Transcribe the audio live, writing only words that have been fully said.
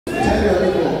Tell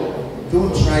your neighbor, don't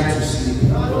try to sleep.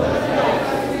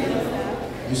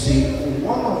 You see,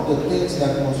 one of the things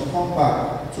that must come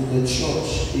back to the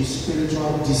church is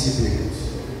spiritual disciplines.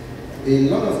 A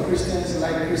lot of Christians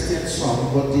like Christian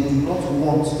songs, but they do not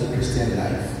want the Christian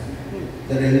life.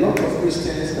 There are a lot of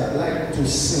Christians that like to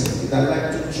sing, that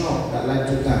like to jump, that like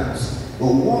to dance.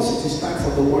 But once it is time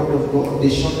for the word of God, they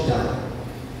shut down.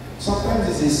 Sometimes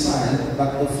it's a sign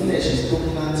that the flesh is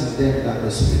dominant in them than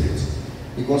the spirit.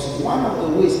 Because one of the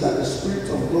ways that the Spirit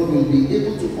of God will be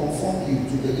able to conform you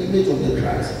to the image of the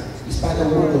Christ is by the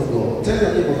word of God. Tell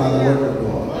your neighbor about the word of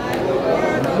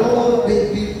God. No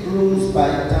baby grows by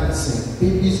dancing.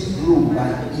 Babies grow by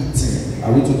eating.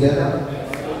 Are we together?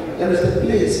 There is a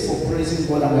place for praising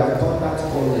God, and we have done that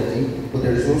already. But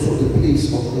there is also the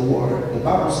place of the word. The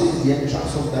Bible says the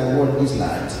entrance of thy word is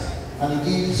light. And it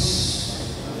gives.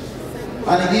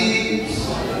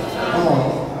 Come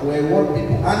on. We're word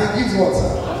people. And it gives what?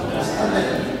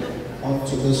 Understanding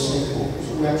unto the simple.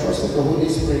 So we are trusting the Holy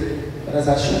Spirit that as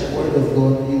I share the word of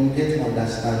God, you will get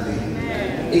understanding.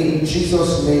 In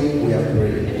Jesus' name we are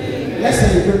praying. Let's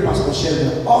celebrate Pastor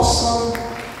Sheldon. Awesome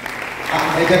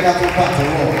and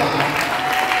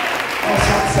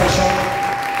awesome session.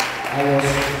 I was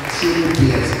truly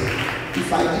blessed.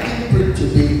 If I didn't pray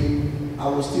today, I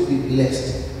would still be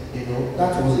blessed. You know,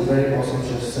 that was a very awesome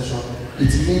session.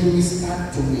 It made me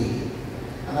stand to me.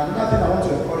 And another thing I want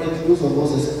to encourage those of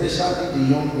us, especially the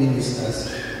young ministers,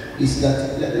 is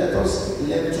that let us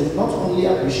learn to not only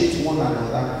appreciate one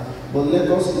another, but let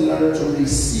us learn to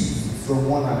receive from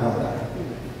one another.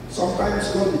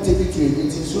 Sometimes God will take you to a meeting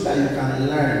so that you can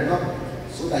learn, not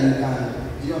so that you can.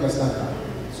 Do you understand that?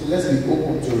 So let's be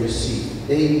open to receive.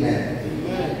 Amen.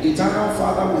 Amen. Eternal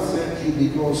Father, we thank you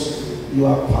because you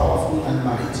are powerful and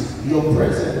mighty. Your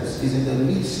presence is in the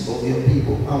midst of your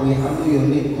people, and we handle your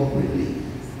name corporately.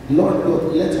 Lord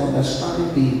God, let understanding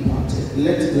be imparted.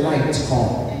 Let light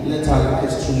come. Let our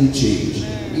lives truly change.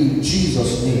 In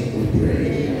Jesus' name we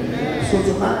pray. Amen. So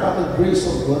tonight, by the grace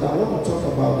of God, I want to talk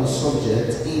about the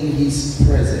subject in His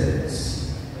presence.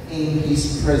 In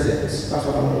His presence. That's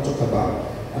what I want to talk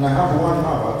about. And I have 1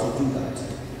 hour to do that.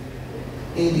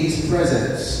 In His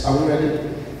presence. Are we ready?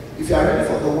 If you are ready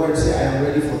for the word, say, I am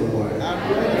ready for the word.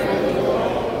 I'm ready for the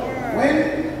word. When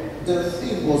the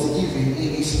theme was given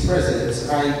in His presence,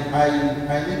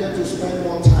 I needed to spend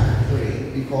more time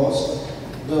praying, because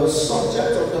the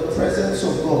subject of the presence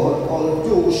of God,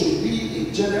 although should be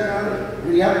a general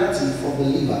reality for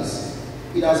believers,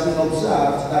 it has been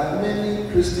observed that many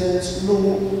Christians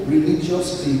know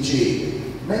religious cliché.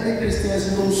 Many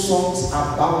Christians know songs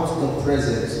about the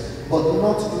presence, but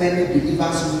not many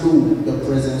believers know the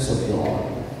presence of God.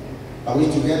 Are we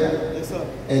together? Yes, sir.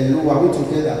 Hello, are we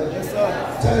together? Yes,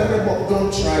 sir. Tell everybody,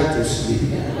 don't try to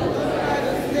sleep.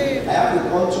 I have a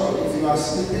culture, if you are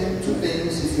sleeping, 2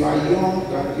 things. If you are young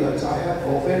and you are tired,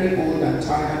 or very old and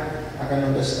tired, I can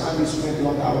understand you spend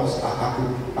long hours.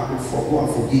 I could forgo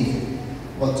and forgive.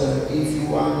 But if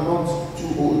you are not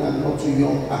too old and not too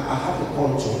young, I have a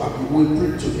culture. We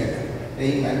pray together.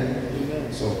 Amen.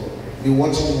 Amen. So be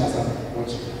watching me as I'm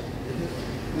watching.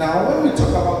 Now, when we talk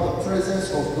about the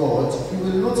presence of God, you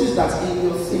will notice that in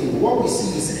your thing, what we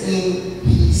see is in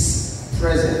His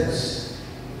presence.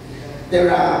 There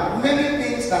are many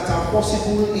things that are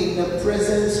possible in the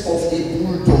presence of a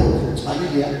bulldog. Are you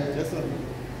here? Yes, sir.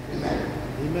 Amen.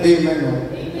 Amen. Amen.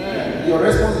 Amen. Your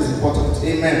response is important.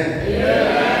 Amen. Amen.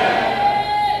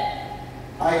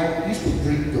 I used to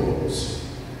breed dogs.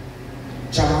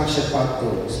 German Shepherd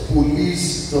dogs,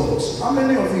 police dogs. How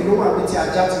many of you know about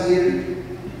the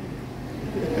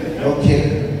Okay.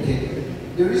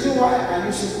 The reason why I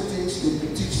use simple things to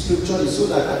teach scripture is so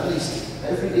that at least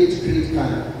every age grade can,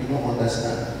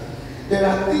 understand. There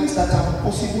are things that are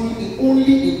possible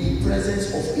only in the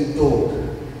presence of a dog.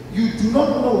 You do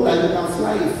not know that you can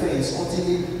fly a fence until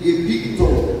a big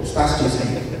dog starts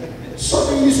chasing you.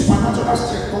 Suddenly supernatural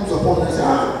strength comes upon and says,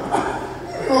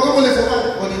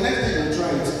 but the next time you try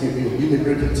it, you may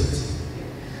break it.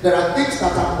 There are things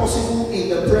that are possible in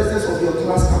the presence of your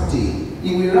class captain.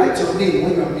 He will write your name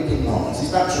when you are making noise. Is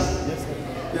that true? Yes, sir.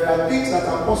 There are things that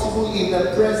are possible in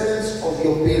the presence of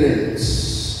your parents.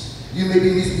 You may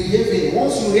be misbehaving.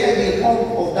 Once you hear the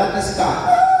honk of that car,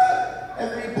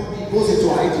 everybody goes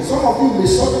into hiding. Some of you may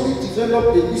suddenly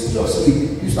develop the mystery of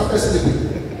sleep. You started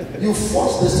sleeping. You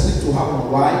force the sleep to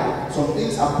happen. Why? Some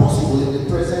things are possible in the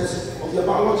presence of your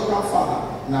biological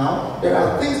father. Now, there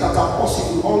are things that are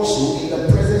possible also in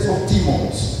the presence of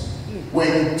demons.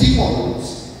 When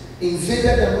demons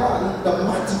invaded the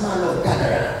madman of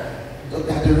the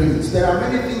gatherings. There are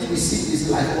many things we see in this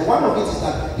life, but one of it is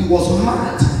that he was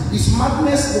mad His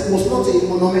madness was not a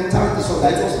monumental disorder.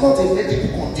 It was not a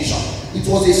medical condition. It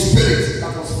was a spirit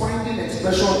that was finding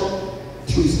expression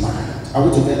through his mind. Are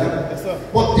we together? Yes, sir.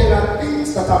 But there are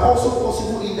things that are also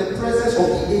possible in the presence of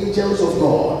the angels of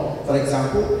God. For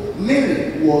example,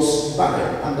 Mary was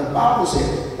barren, and the Bible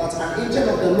said that an angel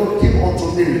of the Lord came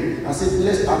unto Mary and said,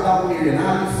 "Blessed art thou, Mary, and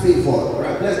highly favored,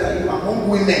 right? Blessed are you among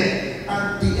women."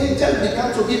 And the angel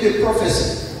began to give a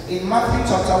prophecy. In Matthew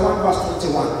chapter 1 verse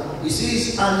 21, he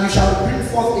says, "And you shall bring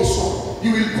forth a son.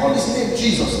 You will call his name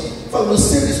Jesus, for he will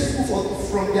save his people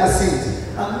from their sins."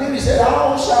 And Mary said,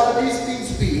 "How shall these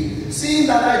things be, seeing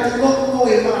that I do not know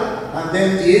a man?" And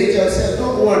then the angel said,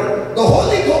 "Don't worry, the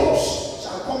Holy Ghost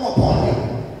shall come upon you."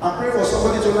 And pray for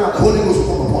somebody to know the Holy Ghost will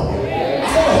come upon you. I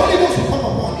said the Holy Ghost will come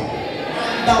upon you.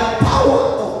 And the power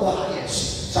of the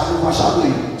highest shall overshadow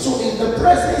you. So in the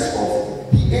presence of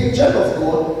the angel of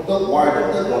God, the word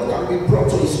of the Lord can be brought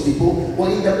to his people, but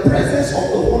in the presence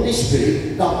of the Holy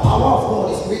Spirit, the power of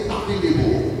God is made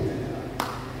available.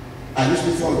 Are you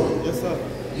still following? Yes, sir.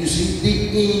 You see,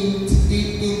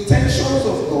 the intentions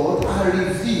of God are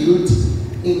revealed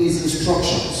in his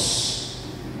instructions.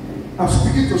 I'm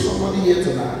speaking to somebody here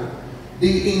tonight.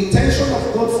 The intention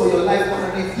of God for your life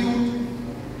are revealed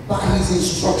by his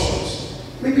instructions.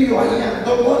 Maybe you are here,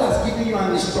 God has given you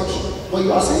an instruction, but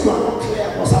you are saying you are not clear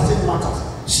about certain matters.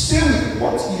 Stay with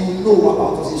what you know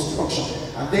about his instruction,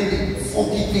 and then the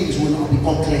foggy things will not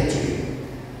become clear to you.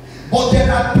 But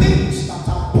there are things that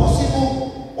are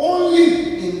possible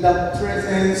only in the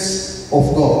presence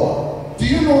of God. Do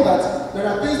you know that there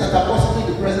are things that are possible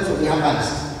in the presence of the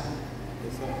herbalist?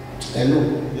 Yes, sir.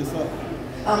 Hello? Yes, sir.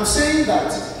 I'm saying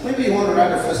that maybe you want to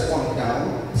write the first point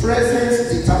down.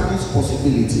 Presence determines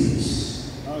possibilities.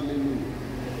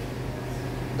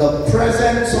 The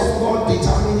presence of God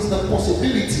determines the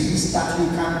possibilities that you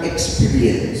can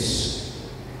experience.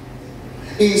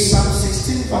 In Psalm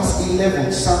 16 verse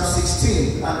 11, Psalm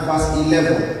 16 and verse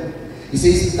 11, it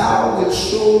says, "Thou wilt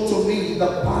show to me the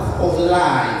path of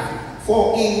life,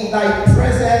 for in thy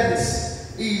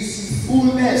presence is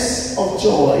fullness of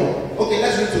joy." Okay,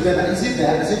 let's read together. Is it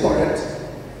there? Is it correct?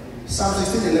 Psalm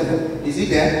 16:11. Is it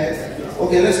there? Yes.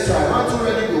 Okay, let's try. 1, 2,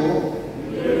 ready, go.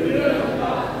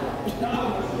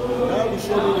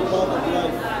 Show me the path of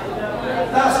life.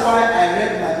 That's why I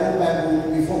read my own Bible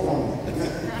before coming.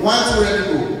 1, 2, ready,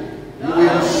 go. You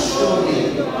will show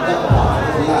me the path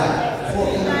of life, for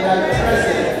in thy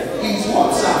presence is what,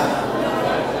 sir?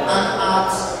 And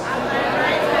at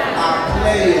our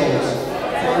players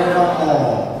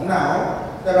forevermore. Now,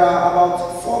 there are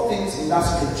about 4 things in that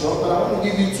scripture, but I want to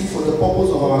give you 2 for the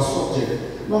purpose of our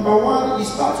subject. Number 1, he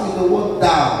starts with the word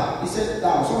thou. He said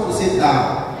thou. Somebody said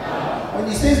thou. When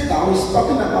he says thou, he's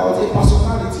talking about a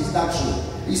personality. Is that true?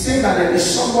 He's saying that there is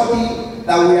somebody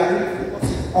that we are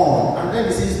focusing on. And then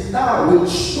he says, thou will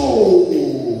show.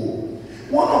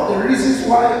 One of the reasons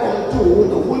why, although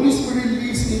the Holy Spirit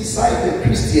lives inside the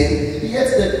Christian,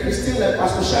 yet the Christian, like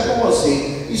Pastor Shago was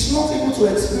saying, is not able to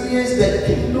experience the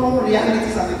kingdom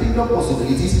realities and the kingdom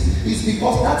possibilities, is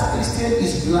because that Christian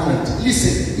is blind.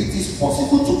 Listen, it is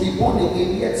possible to be born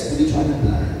again yet spiritually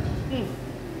blind.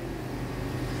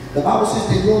 The Bible says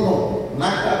they know not,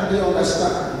 neither do they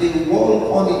understand. They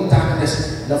walk on in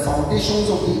darkness. The foundations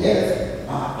of the earth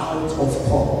are out of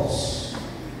cause.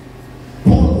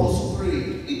 Paul was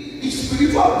praying. If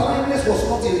spiritual blindness was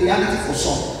not a reality for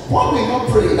some, Paul will not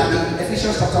pray that in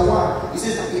Ephesians chapter 1, he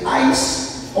says that the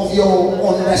eyes of your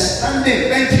understanding,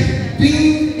 thank you,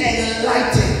 being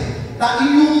enlightened, that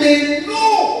you may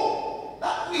know.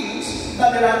 That means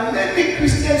that there are many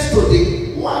Christians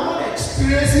today who are not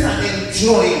experiencing and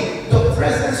enjoying the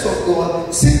presence of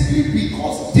God simply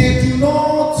because they do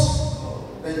not.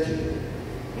 Thank you.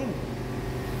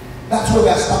 That's where we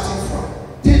are starting from.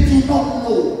 They do not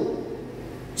know.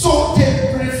 So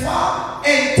they prefer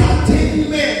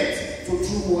entertainment to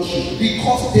true worship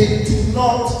because they do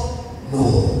not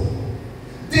know.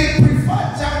 They prefer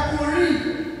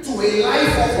jamboree to a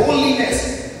life of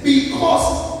holiness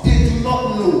because they do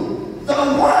not know. The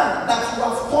one that you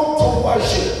have come to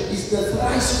worship is the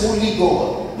thrice holy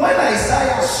God. When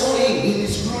Isaiah saw him in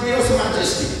his glorious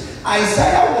majesty,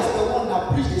 Isaiah was the one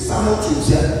that preached the sermon to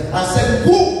himself and said,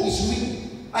 "Who is me?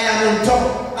 I am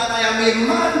undone, and I am a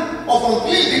man of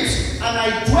unclean lips, and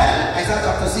I dwell," Isaiah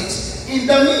chapter 6, "in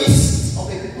the midst of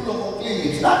a people of unclean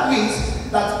lips." That means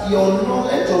that your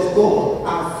knowledge of God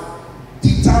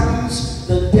determines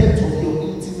the depth of your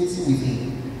intimacy with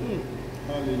him.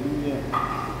 Hallelujah.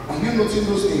 Are you noting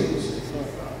those things?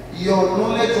 Your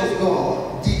knowledge of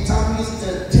God determines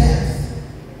the depth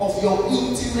of your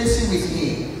intimacy with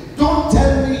him. Don't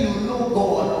tell me you know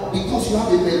God because you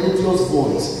have a melodious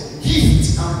voice.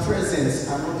 gift and presence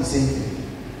are not the same thing.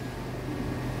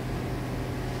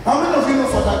 How many of you know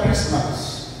Father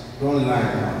Christmas? Don't lie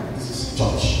now. This is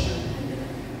church.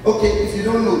 Okay, if you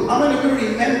don't know, how many of you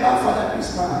remember Father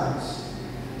Christmas?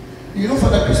 You know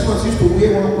Father Christmas used to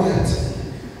wear one white.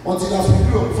 Until as we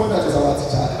grew up, before that was our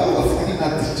teacher. I was finding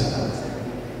that teacher.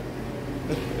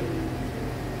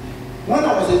 When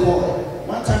I was a boy,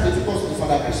 one time they took us to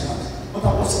Father Christmas, but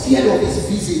I was scared of his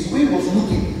visit, the way he was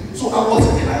looking. So I was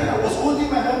crying, I was holding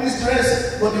my mommy's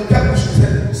dress, but the people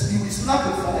said, you will snap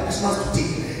with Father Christmas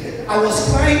today. I was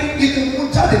crying, even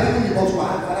one child they didn't know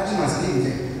about Father Christmas name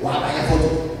there. Wow, I have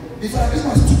photo. The Father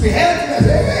Christmas took me help me. I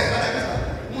said, hey, Father Christmas.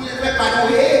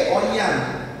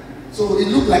 So it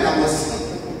looked like I was.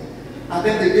 And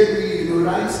then they gave me,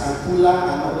 rice and cola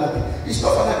and all that. It's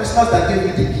not Father Christmas that gave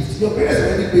me the gift. Your parents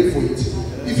already paid for it.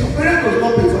 If your parents does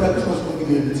not pay for Father Christmas, don't give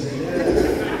you anything.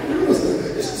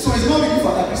 So it's not really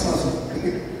Father Christmas.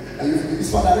 It's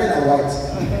Father Red and White.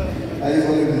 Are you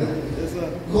following me? Yes, sir.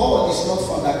 God is not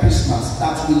Father Christmas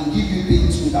that will give you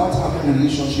things without having a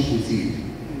relationship with you.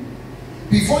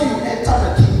 Before you enter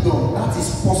the kingdom, that is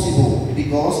possible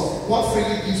because God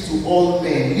freely gives to all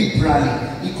men liberally.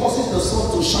 He causes the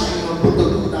sun to shine on both the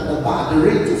good and the bad, the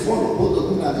rain to fall on both the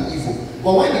good and the evil.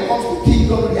 But when it comes to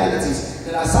kingdom realities,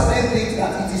 there are certain things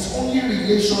that it is only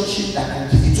relationship that can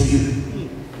give it to you.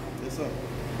 Yes, sir.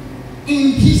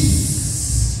 In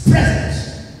His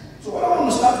presence. So what I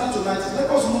want to start with tonight is let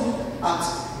us look at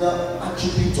the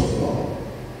attributes of God.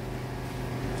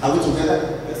 Are we together?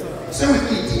 Yes, sir. Say with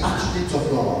me the attributes of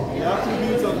God. The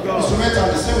attributes of God.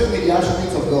 Instrumental, say with me the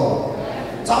attributes of God.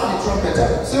 Tap the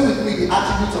trumpeter. Say with me the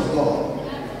attributes of God.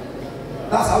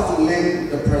 That's how to learn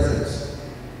the presence.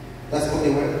 That's what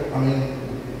they were.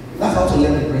 That's how to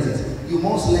learn the presence. You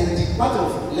must learn. The part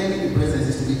of learning the presence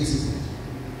is to be disciplined.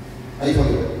 Are you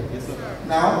following? Yes, sir.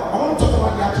 Now, I want to talk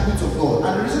about the attributes of God.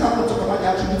 And the reason I want to talk about the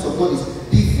attributes of God is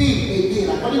the thing, again,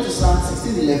 according to Psalm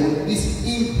 16:11, is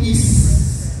in His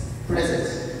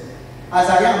presence. As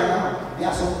I am now, there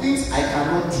are some things I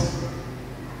cannot do.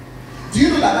 Do you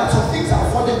know that some things are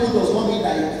affordable does not mean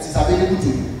that it is available to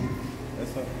you? Yes,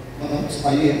 sir.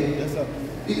 Are you here? Yes, sir.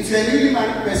 If you're a newly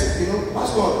married person,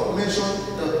 Pastor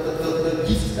mentioned the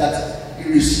gift that he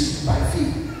received by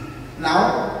faith.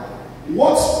 Now,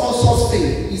 what sponsors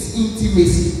faith is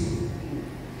intimacy.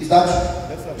 Is that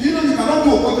true? Yes, sir. Do you know you cannot do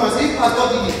a program and say, if Pastor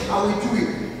did it, I will do it?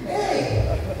 Hey!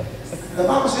 The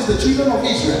Bible says the children of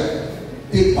Israel,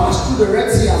 they passed through the Red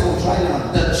Sea as on dry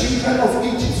land. The children of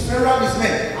Egypt, Pharaoh and his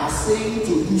men, are saying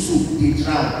to do so, they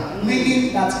drown.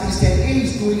 Meaning that Christian A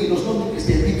is doing it does not mean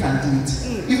Christian B can do it.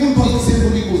 Even though it's the same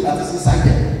Holy Ghost that is inside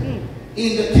them.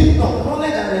 In the kingdom,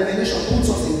 knowledge and revelation puts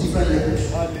us in different levels.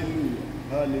 Hallelujah.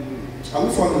 Hallelujah. Are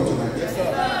we following tonight? Yes, sir.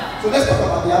 So let's talk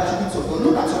about the attributes of God.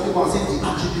 Look at something and say the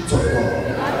attributes of God.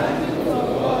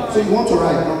 So you want to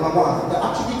write number one, the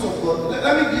attributes of God.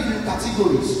 Let me give you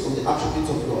categories of the attributes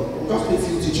of God. We'll just do a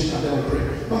few teaching and then we'll pray.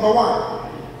 Number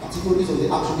one, categories of the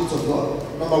attributes of God.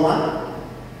 Number one,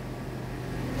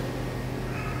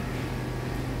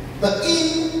 the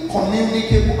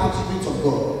incommunicable attributes of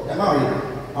God. Am I ready?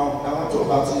 I want to talk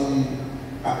about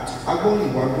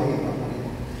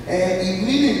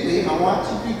meaning pé àwọn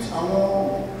attribute àwọn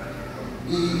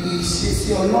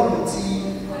ìṣesí Ọlọ́run tí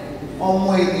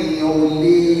ọmọ ènìyàn ò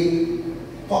lè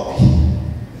copy.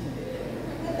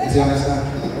 Do you understand?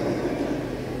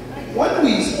 When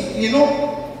we,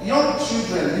 young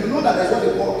children, that there's what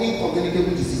they call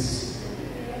incommunicable disease.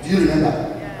 Do you remember?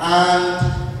 And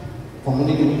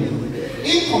communicable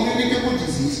disease. Incommunicable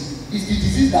disease is the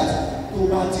disease that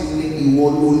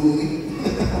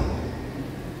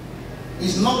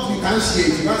it's not, you can't see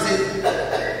it. You can't say,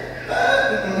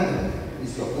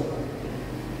 it's your book.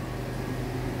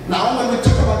 Now, when we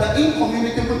talk about the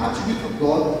incommunicable attribute of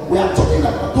God, we are talking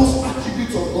about those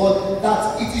attributes of God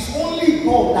that it is only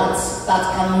God that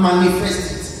can manifest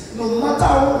it. No matter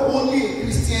how only a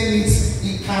Christian is,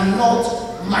 he cannot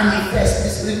manifest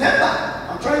this. Remember,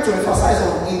 I'm trying to emphasize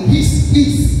on in His.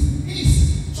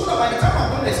 So that by the time I'm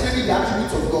done explaining the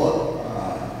attributes of God,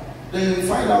 then you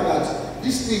find out that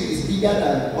this thing is bigger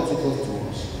than what it was to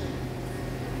us.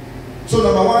 So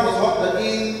number one is what? The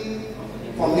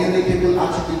incommunicable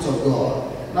attributes of God.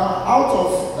 Now out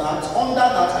of that, under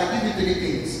that, I give you three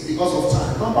things because of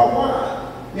time. Number one,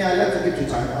 I like to give you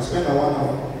time. I'll spend my 1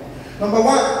 hour. Number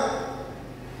one,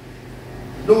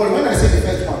 don't worry, when I say the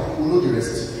first one, you will know the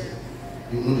rest.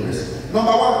 You will know the rest.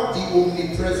 Number one, the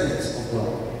omnipresence of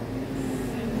God.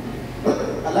 I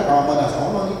like our mothers.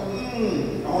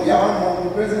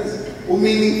 Omnipresence.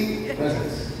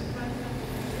 Omnipresence.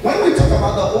 When we talk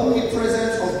about the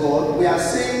omnipresence of God, we are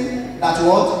saying that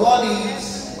what God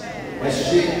is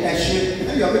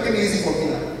You are making it easy for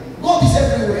me now. God is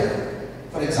everywhere.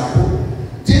 For example,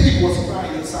 David was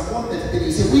crying in Psalm 133.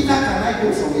 He said, "Whither can I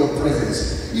go from your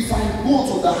presence? If I go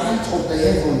to the height of the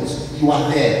heavens, you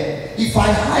are there. If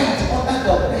I hide under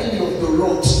the belly of the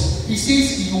rocks," he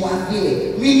says, "you are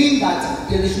there." Meaning that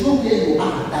there is nowhere you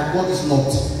are that God is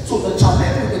not. So the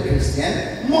challenge with the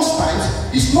Christian, most times,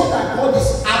 it's not that God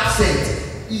is absent.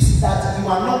 It's that you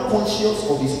are not conscious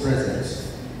of his presence.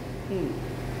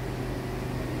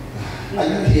 Are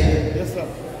you here? Yes, sir.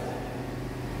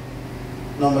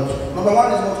 Number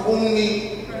one is not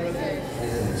only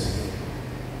presence.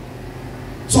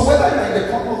 So whether you're in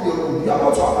the corner of your room, you're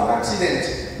about to have an accident,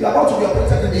 you're about to be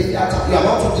operated in the theater, you're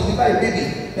about to deliver a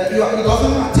baby, it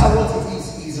doesn't matter what it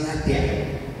is, he's right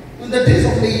there. In the days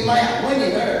of Nehemiah, when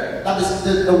he heard that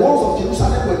the walls of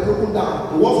Jerusalem were broken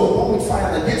down, the walls were burned with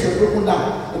fire, the gates were broken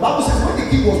down, the Bible says when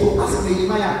the king was to ask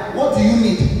Nehemiah, "What do you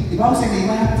need?" The Bible says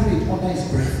Nehemiah prayed under his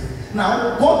breath.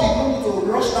 Now, God did not need to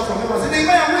rush down from heaven and say,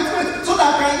 "Nehemiah, wait, so that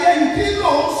I can hear you." He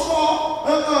knows,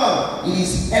 He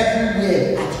is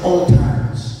everywhere at all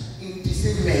times. In the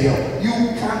same measure, you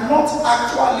cannot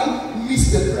actually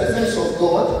miss the presence of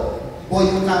God, but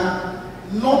you can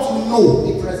not know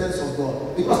the presence of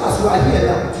God. Because as you are here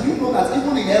now, do you know that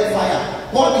even in hellfire,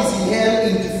 God is in hell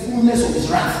in the fullness of his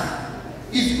wrath?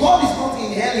 If God is not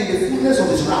in hell in the fullness of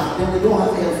his wrath, then we don't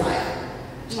have hellfire.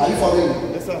 Are you following me?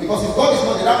 Yes, sir. Because if God is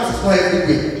not, the darkness is not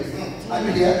everywhere. Are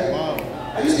you here? Wow.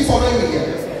 Are you still following me here?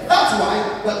 Yes, sir. That's why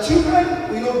the children,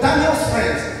 Daniel's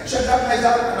friends, Shadrach,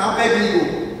 Meshach, and Abednego.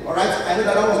 Alright? I know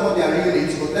that was not their real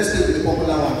names, but let's stay with the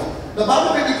popular ones. The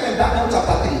Bible made it clear in Daniel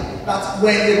chapter 3 that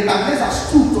when Nebuchadnezzar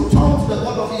stood to turn to the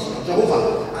God of Israel, Jehovah,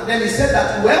 and then he said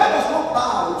that whoever does not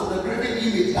bow to the graven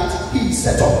image that he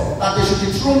set up, that they should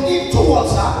be thrown into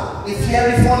water, a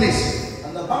fiery furnace.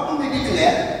 And the Bible made it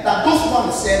clear that those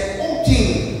ones said, "O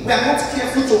king, we are not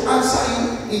careful to answer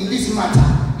you in this matter.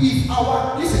 If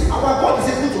our God is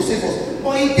able to save us,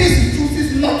 but in case he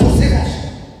chooses not to save us,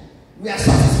 we are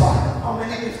satisfied." How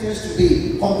many Christians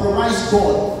today compromise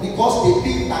God because they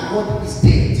think that God is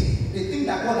dead? They think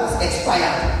that God has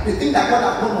expired. They think that God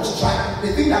has gone on strike.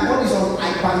 They think that God is on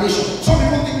hibernation. Some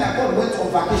people think that God went on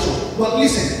vacation. But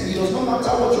listen, it does not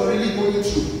matter what you're really going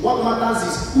through. What matters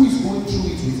is who is going through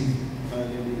it with you.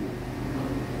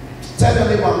 Tell your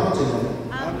neighbor, "I'm not alone."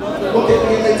 Okay,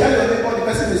 you may tell your neighbor, the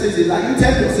person who says it like you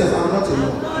tell yourself, "I'm not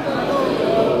alone."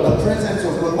 The presence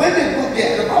of God. When they go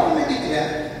there, the Bible made it clear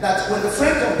that when the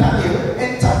friends of Daniel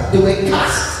entered, they were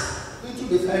cast into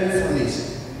the fiery furnace.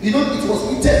 It was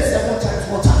heated 7 times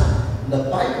hotter. The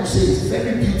Bible says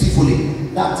very beautifully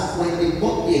that when they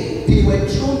got there, they were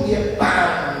thrown there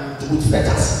bound with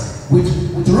fetters,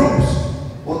 with ropes.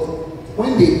 But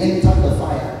when they entered the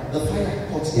fire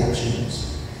caught their chains.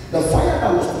 The fire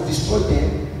that was to destroy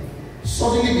them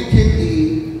suddenly became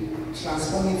a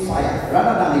transforming fire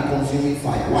rather than a consuming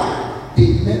fire. Why? They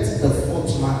met the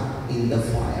fourth man in the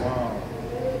fire. Wow.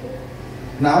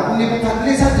 Now,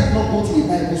 Nebuchadnezzar did not go to a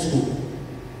Bible school.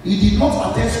 He did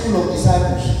not attend school of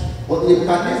disciples. But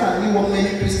Nebuchadnezzar knew what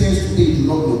many Christians today do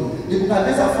not know.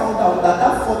 Nebuchadnezzar found out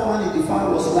that fourth man in the fire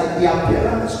was like the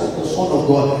appearance of the Son of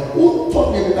God. Who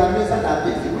taught Nebuchadnezzar that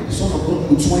the way the Son of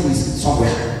God looks when he's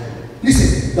somewhere?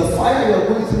 Listen, the fire you are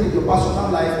going through in your personal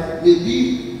life may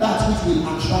be that which will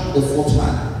attract the fourth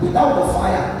man. Without the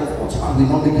fire, the fourth man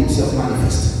will not make himself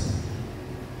manifest.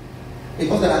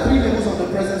 Because there are 3 levels of the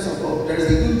presence of God. There is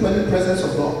the indwelling presence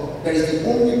of God. There is the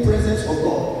only presence of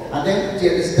God. And then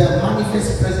there is the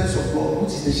manifest presence of God,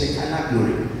 which is the Shekinah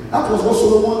glory. That was what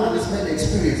Solomon and his men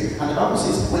experienced. And the Bible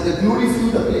says, when the glory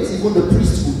filled the place, even the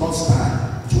priests could not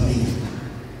stand to leave.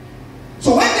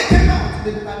 So when they came out,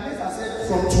 Nebuchadnezzar said,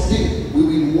 "From today, we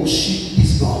will worship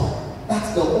this God."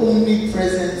 That's the only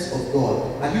presence of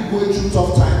God. Are you going through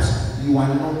tough times? You are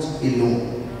not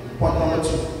alone. Point number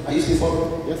 2. Are you still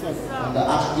following? Yes, sir. And the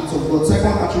attributes of God.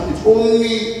 Second attribute, only.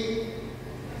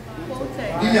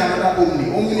 Give me another only.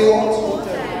 Only what?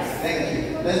 Thank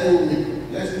you. Let's do only.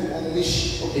 Let's do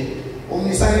omniscient. Okay.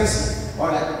 Omniscience.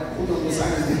 Alright. Put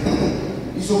omniscience there.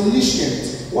 He's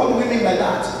omniscient. What do we mean by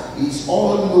that? He's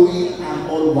all-knowing and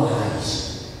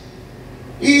all-wise.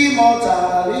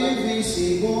 Immortal,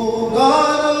 invisible,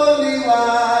 God only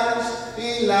wise.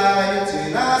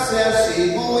 Enlightened,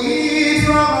 accessible, hid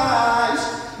from eyes.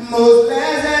 Most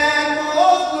blessed,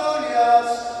 most glorious,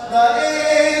 the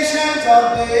ancient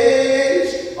of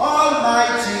days,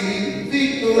 almighty,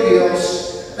 victorious,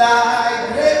 thy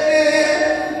great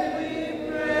name we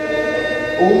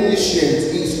praise. Omniscient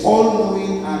is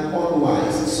all-knowing and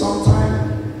all-wise. Sometimes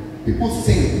people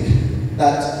think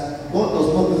that God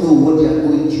does not know what they are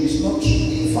going through. It's not true.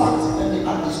 In fact, let me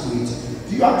add this to it.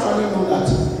 Do you you actually know that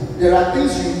there are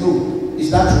things you know? Is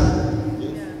that true?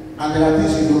 Yes. And there are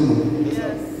things you don't know.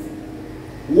 Yes.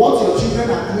 What your children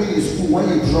are doing in school when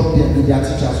you drop them to their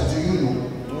teachers, do you know?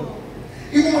 No.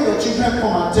 Even when your children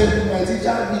come and tell you, my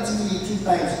teacher beat me 2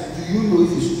 times, do you know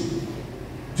if it's true?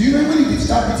 Do you know even if the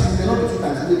teacher beat you, it may not be 2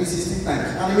 times, it may be 16 times,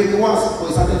 and it may be once, or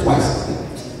it started twice.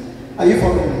 Are you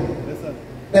following me? Yes, sir.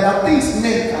 There are things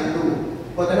men can know,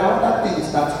 but there are other things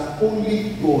that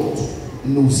only God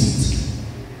knows it.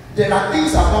 There are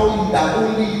things about you that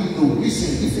only you know.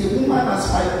 Listen, if a woman has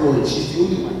fibroids, she's the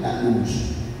only one that knows.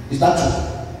 Is that true?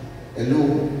 Hello?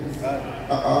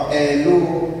 Hello?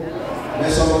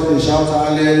 Let somebody shout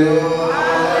hallelujah.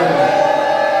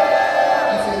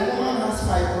 If a woman has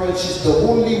fibroids, she's the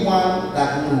only one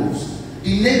that knows.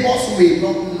 The neighbors may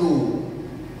not know.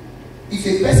 If a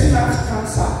person has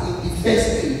cancer in the first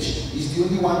stage, is the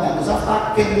only one that knows.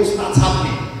 After chemo starts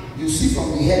happening, you see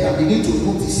from the head and begin to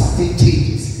notice certain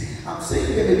changes. I'm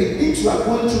saying that the things you are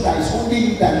going through that is only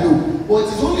you that know. But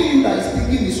it is only you that is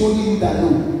thinking, it's only you that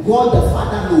know. God the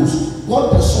Father knows.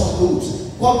 God the Son knows.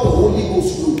 God the Holy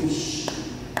Ghost knows.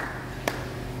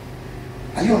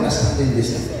 Are you understanding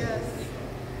this? Yes.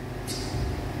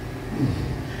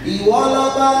 Ìwọ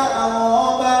lọba àwọn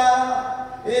ọba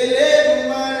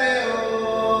Elédùmarè o.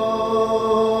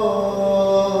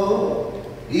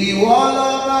 Ìwọ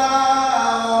lọba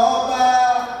àwọn ọba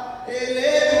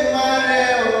Elédùmarè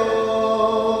o.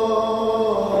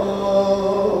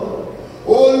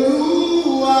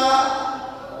 Olúwa,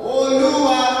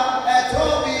 Olúwa, ẹ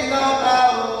tóbi lọ́ba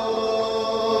o.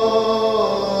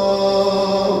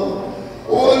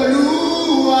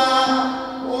 Olúwa,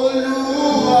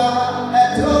 Olúwa, ẹ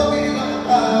tóbi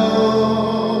lọ́ba o.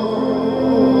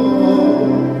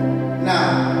 Now,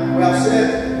 we have said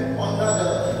under the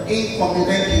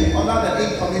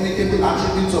incommunicable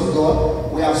attributes of God,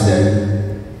 we have said,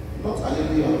 not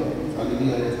hallelujah,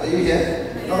 hallelujah. Are you here?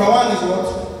 Number 1 is what?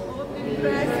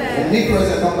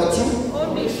 Omnipresent. Number 2?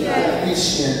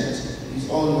 Omniscient. He's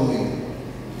all-knowing.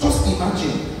 Just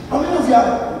imagine. How many of you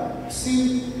have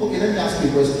seen? Okay, let me ask you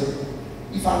a question.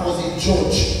 If I was a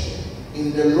judge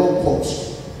in the law court,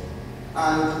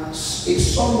 and if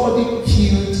somebody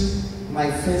killed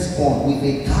my firstborn with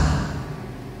a car,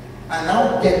 and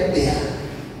I'll get there,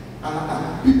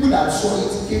 and people that saw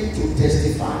it came to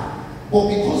testify, but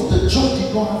because the judge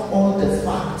did not have all the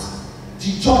facts,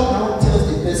 the judge now tells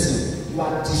the person, you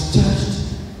are discharged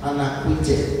and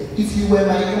acquitted. If you were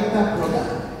my younger brother,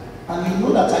 and you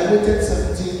know that I waited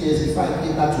 17 years before I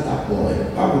gave that to that boy,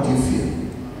 how would you feel?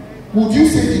 Would you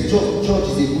say the judge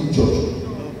is a good judge?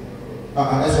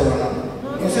 That's all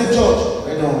right. You say, Judge, I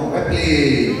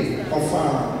play,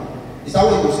 confirm. Is that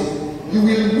what you say? You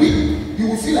will weep, you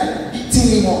will feel like beating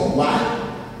him up. Why?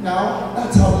 Now,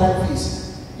 that's how life is.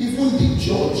 Even the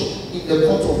judge in the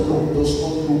court of law does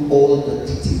not know all the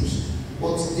details.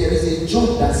 But there is a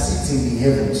judge that sits in the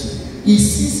heavens. He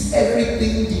sees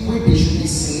everything the way they should be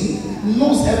seen,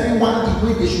 knows everyone the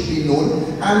way they should be known,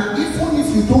 and even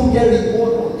if you don't get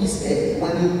reward on this earth,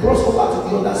 when you cross over to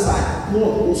the other side,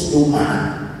 God owes no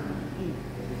man.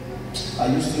 Are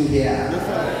you still here? Yes,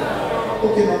 sir.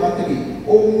 Okay, number 3,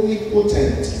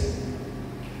 omnipotent.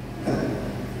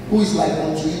 Who is like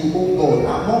unto you, O God,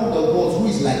 among the gods, who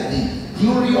is like thee,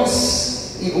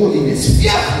 glorious in holiness,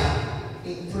 fearful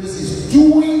in praises,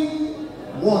 doing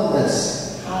wonders.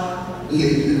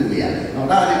 Hallelujah. Now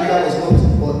that hallelujah was not,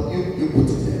 but you put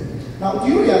it there. Now, do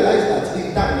you realize that in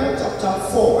Daniel chapter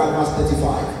 4 and verse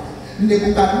 35,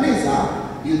 Nebuchadnezzar,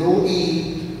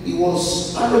 he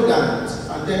was arrogant,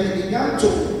 and then he began to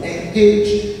engage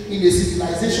in a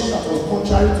civilization that was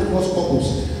contrary to God's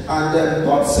purpose. And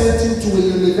God sent him to a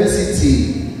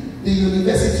university, the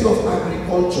University of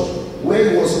Agriculture,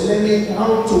 where he was learning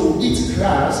how to eat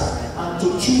grass and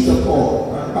to chew the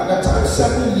corn. And by the time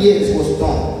 7 years was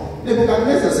done,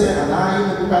 Nebuchadnezzar said, and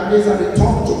I, Nebuchadnezzar,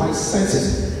 returned to my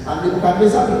senses. And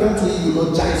Nebuchadnezzar began to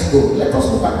eulogize God. Let us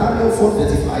look at Daniel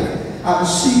 4:35 and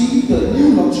see the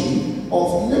eulogy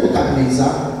of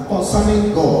Nebuchadnezzar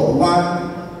concerning God.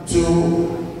 1,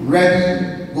 2,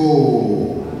 ready, go.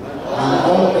 And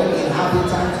all the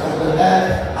inhabitants of the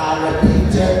earth are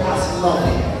repeated as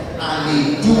nothing, and he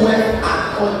doeth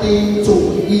according to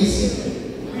his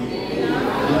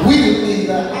will in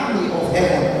the army of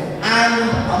heaven and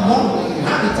among the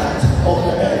inhabitants of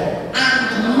the earth.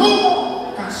 And no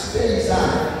one can stay his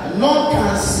hand, none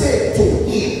can say to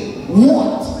him,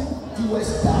 what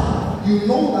doest thou? You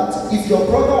know that if your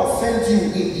brother offends you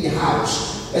in the house,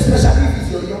 especially if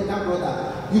it's your younger brother,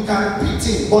 you can beat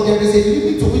him, but there is a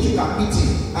limit to which you can beat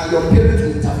him, and your parents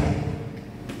will intervene.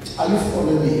 Are you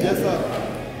following me? Yes, sir.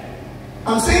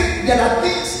 I'm saying there are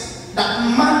things that that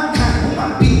mankind,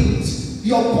 human beings,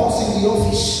 your boss in the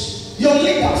office, your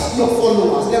leaders, your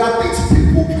followers, there are things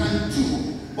people can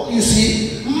do. But you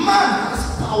see, man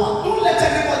has power. Don't let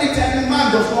anybody tell you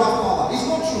man does not have power. It's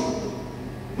not true.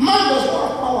 Man does not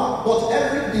have power, but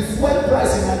the fuel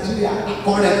price in Nigeria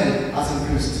currently has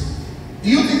increased. Do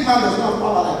you think man does not have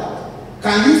power like that?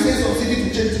 Can you say subsidy to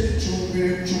change to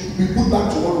be put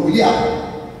back tomorrow? Will you happen?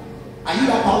 Are you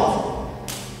that powerful?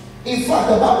 In fact,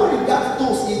 the Bible regards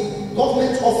those in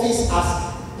government office as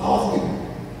powerful.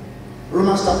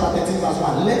 Romans chapter 13 verse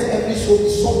 1. Let every soul be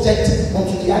subject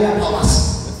unto the higher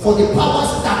powers. For the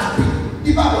powers that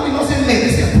be. The Bible did not say men,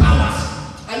 it said powers.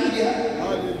 Are you there?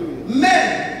 Hallelujah.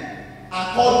 Men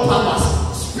are called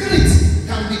powers. Spirits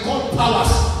can be called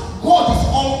powers. God is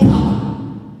all power.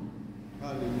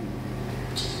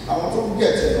 Hallelujah. I want to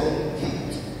get it.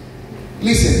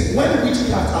 Listen, when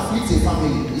witchcraft afflicts a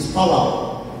family, it's power.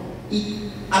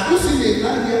 Have you seen a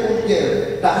 9-year-old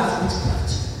girl that has witchcraft?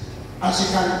 And she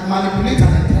can manipulate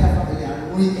an entire family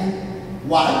and ruin them.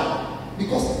 Why?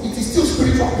 Because it is still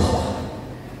spiritual power.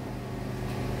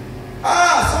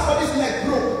 Somebody's leg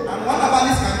broke, and one of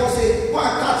us can go say, go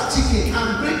and catch chicken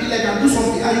and break the leg and do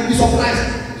something, and you'll be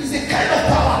surprised. It's a kind of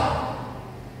power.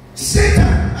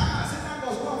 Satan. Satan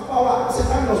does not have power.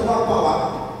 Satan does not have power.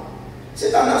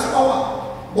 Satan has power.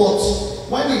 But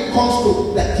when it comes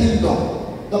to the kingdom,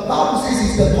 the Bible says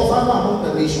he's the governor among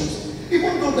the nations.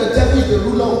 Even though the devil is the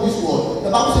ruler of this world,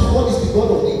 the Bible says God is the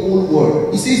God of the whole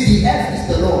world. He says the earth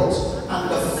is the Lord's and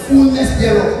the fullness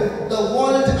thereof, the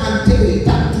world and they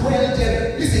that dwell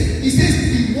there. Listen, he says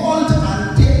the world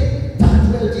and they that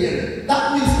dwell there.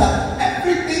 That means that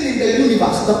everything in the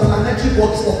universe, the planetary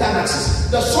bodies, the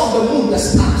galaxies, the sun, the moon, the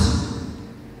stars,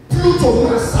 Pluto,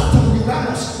 Mars, Saturn,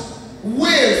 Uranus,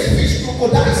 whales, fish,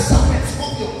 crocodiles, serpents,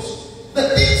 scorpions, the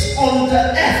things on the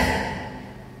earth.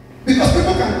 Because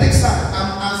people can take sand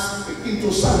and speak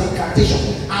into sand incantation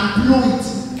and blow it,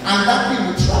 and that thing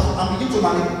will travel and begin to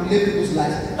manipulate people's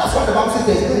lives. That's why the Bible says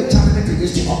there is no enchantment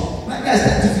against Jacob. Like there is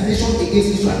that divination against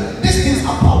Israel. These things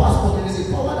are powers, but there is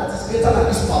a power that is greater than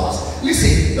these powers.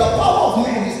 Listen, the power of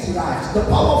man is derived. The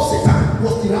power of Satan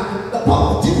was derived. The power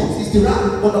of demons is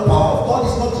derived, but the power of God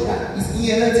is not derived. It's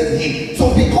inherent in him.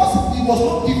 So because it was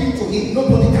not given to him,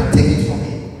 nobody can take it from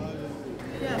him.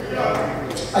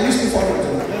 Are you still following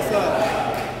me? Yes, sir.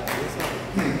 Yes,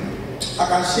 sir. I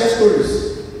can share stories.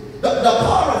 The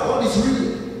power of God is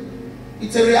real.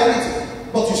 It's a reality.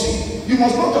 But you see, you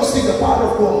must not just see the power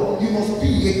of God. You must be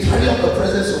a carrier of the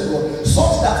presence of God.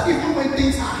 Such that even when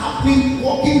things are happening,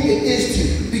 working against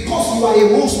you, because you are a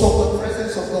host of the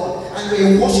presence of God and you're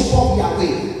a worshiper of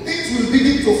Yahweh, things will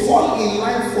begin to fall in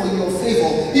line for your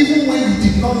favor, even when you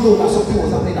did not know that something was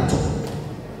happening at all.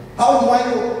 How do I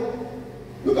know?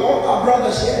 Look at what our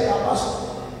brother shared, our pastor.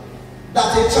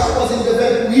 That a child was in the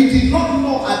bed. We did not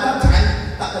know at that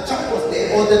time that the child was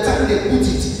there or the time they put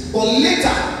it. But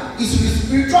later, his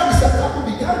spiritual receptacle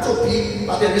began to be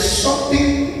that there is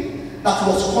something that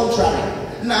was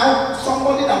contrary. Now,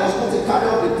 somebody that was not a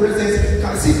carrier of the presence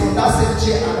can sit on that same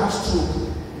chair and have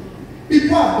stroke.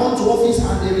 People have gone to office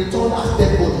and they return as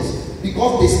dead bodies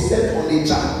because they stepped on a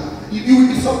jam. You will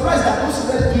be surprised that those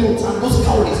red clothes and those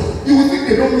cowries, you will think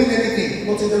they don't mean anything.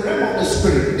 But in the realm of the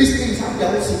spirit, these things have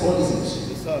their own symbolisms.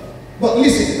 Yes, but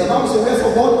listen, the Bible says,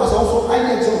 wherefore God has also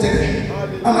highly exalted him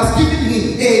and has given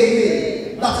him a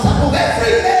name that is above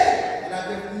every name. And at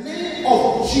the name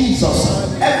of Jesus,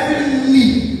 every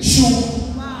knee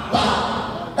should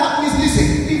bow. That means,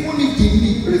 listen, even if the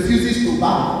knee refuses to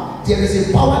bow, there is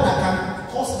a power that can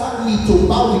cause that knee to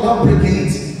bow without breaking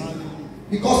it.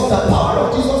 Because the power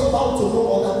of Jesus bound to no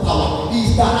other power. He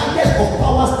is the highest of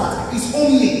powers that is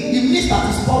only. It means that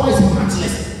his power is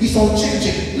matchless. It's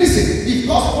unchanging. Listen, if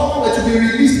God's power were to be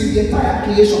released in the entire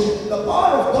creation, the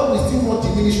power of God will still not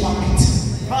diminish one bit.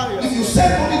 If you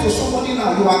send money to somebody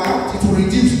now, your account, it will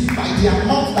reduce by the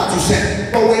amount that you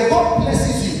send. But when God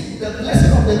blesses you, the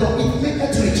blessing of the Lord, it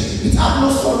maketh rich. It has no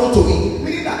sorrow to it.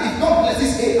 Meaning that if God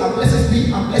blesses A and blesses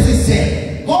B and blesses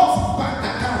Z, God's bank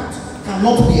account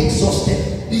cannot be exhausted.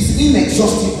 It's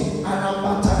inexhaustible.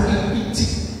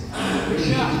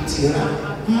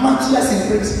 Matchless in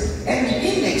grace and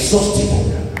inexhaustible.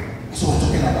 That's what we're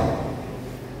talking about.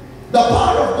 The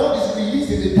power of God is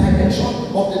released in the dimension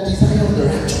of the desire of the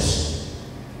righteous.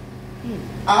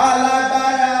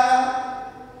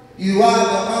 Alabara, you are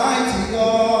the mighty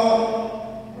God.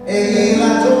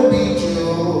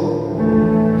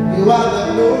 You are the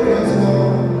glorious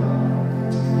God.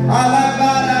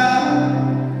 Alabara,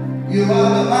 you are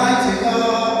the mighty God.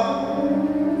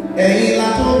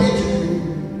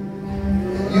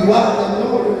 You are the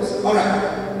glorious. Alright.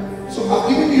 So I've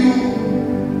given you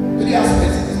 3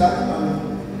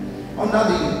 under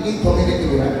the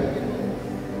incommunicable, right?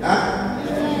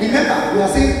 Huh? Remember, we are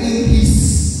saying in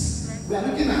his. We are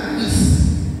looking at his.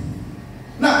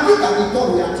 Now look at the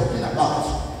God we are talking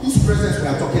about. Whose presence we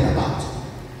are talking about?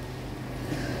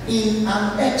 In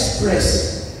an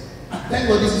express. Thank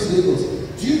God this is Lagos.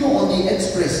 Do you know on the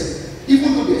express,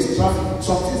 even though there is traffic,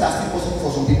 some things are still possible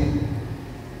for some people?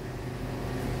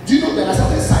 Do you know there are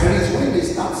certain sirens when they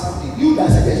start something? You that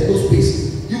say there's no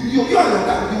space. You and your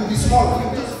car, you will be small.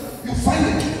 You find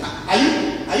it.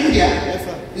 Are you here? Yes,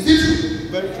 sir. Is it true?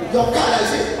 Very true. Your car, I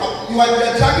say, you are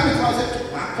dragging me to I say,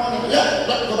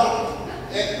 yeah, go back.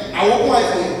 I won't lie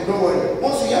for you. Don't worry.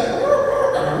 Once you hear,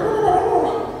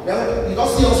 then you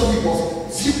don't see us people.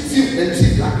 Zip, then you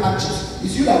see black latches.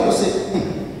 It's you that will say,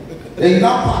 Then you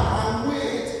now park and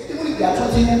wait. Even if they are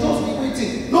 20 minutes, just be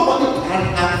waiting. Nobody can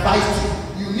advise you.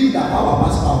 You knew that power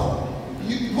pass out.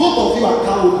 Both of you are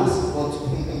car owners, but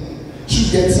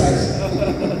should get size.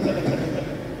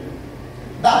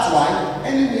 That's why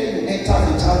anywhere you enter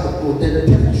the child of God, then the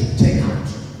people should take out.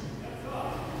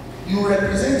 You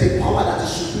represent a power that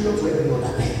is superior to every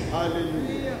other thing.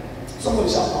 Hallelujah. Somebody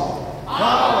shout power.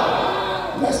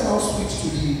 Power. Let's now switch to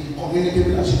the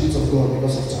communicable attributes of God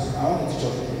because of time. I want to teach you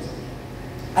about it.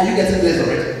 Are you getting blessed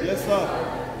already? Yes, sir.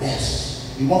 Yes.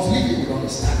 You must live it with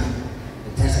understanding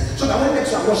the present. So that when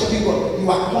next you are worshiping God,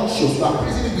 you are conscious, you are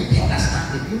praising Him with the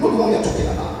understanding. You know the one you're talking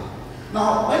about.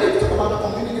 Now, when we talk about the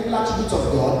communicable attributes of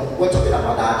God, we're talking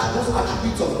about those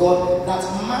attributes of God that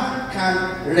man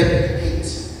can replicate.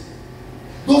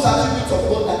 Those attributes of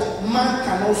God that man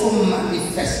can also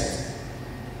manifest.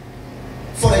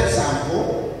 For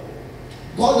example,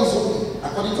 God is holy,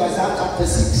 according to Isaiah chapter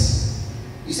 6.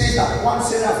 He says that one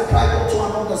seraph cried out to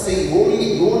another saying,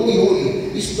 Holy, holy,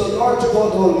 holy is the Lord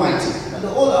God Almighty, and the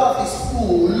whole earth is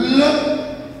full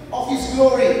of His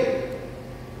glory.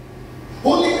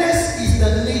 Holiness is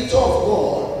the nature of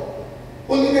God.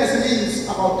 Holiness means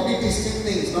about three distinct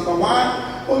things. Number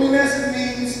one, holiness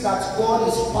means that God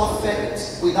is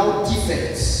perfect without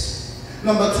defects.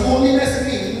 Number two, holiness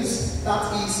means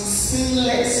that He is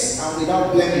sinless and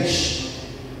without blemish.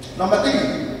 Number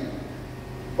three,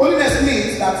 holiness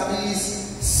means that He is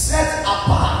set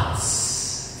apart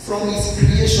from His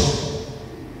creation.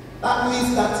 That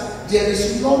means that there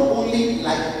is not only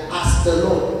like as the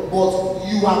Lord, but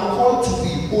you are called to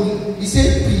be holy. He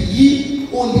said, be ye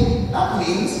holy. That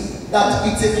means that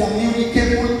it's a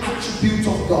communicable attribute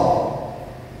of God.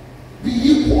 Be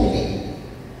ye holy.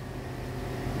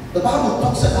 The Bible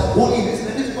talks about holiness.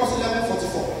 Leviticus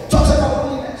 11:44 talks about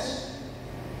holiness.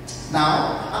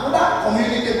 Now, another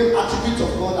communicable attribute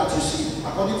of God that you see,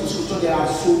 according to Scripture, there are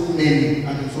so many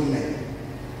and so many.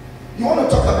 You want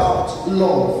to talk about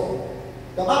love.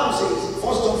 The Bible says,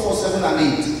 1 John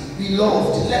 4:7-8,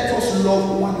 Beloved, let us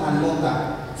love one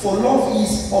another. For love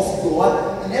is of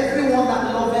God, and everyone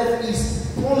that loveth is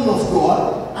born of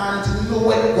God, and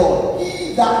knoweth God.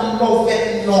 He that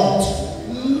loveth not,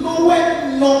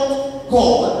 knoweth not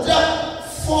God.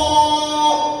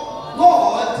 For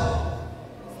God,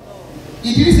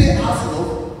 He didn't say as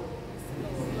love,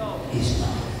 is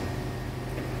love.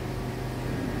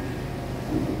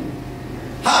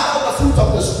 How about the fruit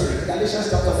of the Spirit? Galatians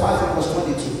chapter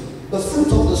 5:22. The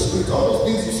fruit of the Spirit, all those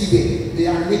things you see there, they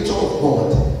are nature of God,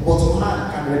 but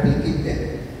man can replicate them.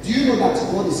 Do you know that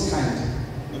God is kind?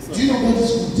 Yes, do you know God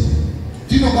is good?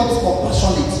 Do you know God is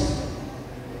compassionate?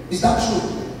 Is that true?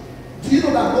 Do you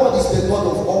know that God is the God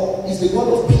of all, is the God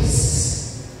of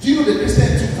peace? Do you know the Christian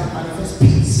too can manifest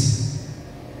peace,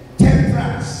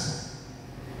 temperance,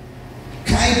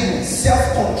 kindness,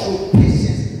 self-control,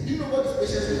 patience? Do you know God is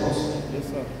patient with us? Yes,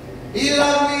 sir. He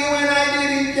loved me when I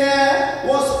didn't care,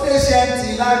 was patient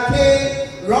till I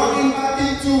came, running back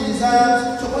into His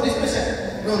arms. So God is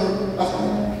patient. No, that's not.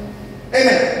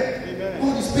 Amen. Amen.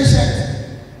 God is patient.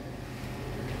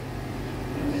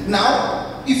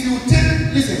 Now, if you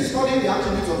take, listen, studying the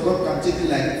attributes of God can take you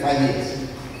like 5 years.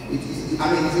 It's a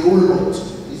whole lot.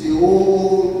 It's a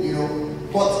whole,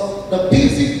 but the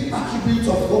basic attributes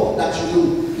of God that you know,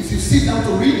 if you sit down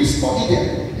to really study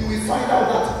them, you will find out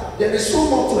that there is so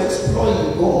much to explore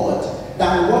in God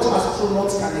than what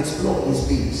astronauts can explore in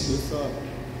space. Yes, sir.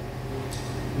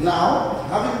 Now,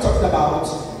 having talked about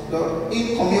the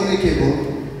incommunicable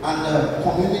and the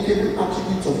communicable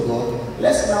attributes of God,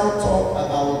 let's now talk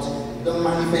about the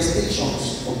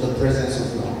manifestations of the presence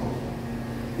of God.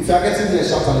 If you are getting there,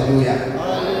 shout hallelujah.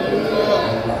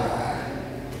 Hallelujah.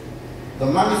 The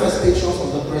manifestations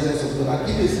of the presence of God. I'll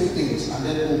give you a few things and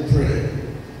then we'll pray.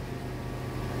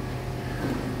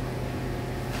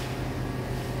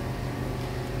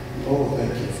 Oh,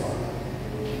 thank you, Father.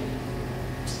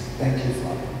 Thank you,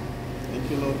 Father. Thank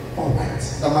you, Lord. All right.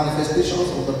 the manifestations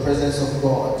of the presence of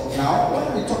God. Now,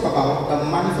 when we talk about the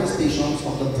manifestations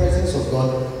of the presence of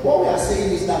God, what we are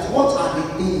saying is that what are the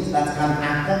things that can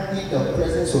accompany the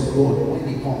presence of God when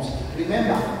He comes?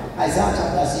 Remember, Isaiah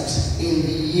chapter 6, in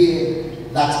the year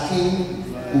that King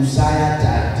Uzziah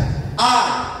died,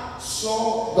 I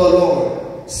saw the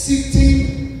Lord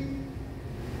sitting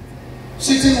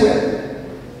where?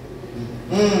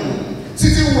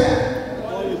 Sitting where?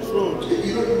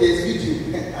 You know, there's video,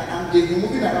 and they've been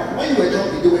moving around. When you were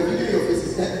jumping, they were videoing your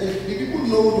faces. The people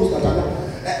know those that are not.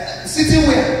 Sitting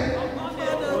where?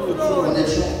 On the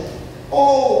throne.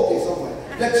 Oh, okay, somewhere.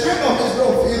 The throne of His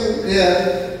throne filled the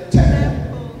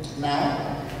temple. Now,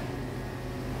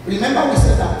 remember we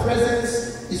said that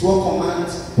presence is what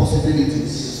commands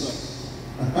possibilities.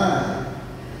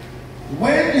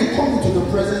 When you come into the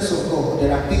presence of God,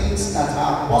 there are things that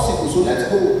are possible. So let's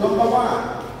go. Number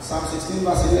 1, Psalm 16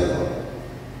 verse 11.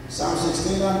 Psalm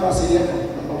 16 and verse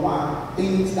 11. Number 1,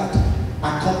 things that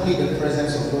accompany the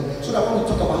presence of God. So that when we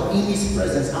talk about in His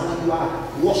presence, and when you are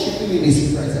worshiping in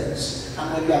His presence,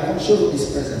 and when you are conscious of His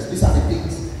presence, these are the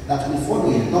things that will follow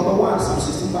you. Number 1, Psalm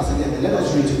 16 verse 11. Let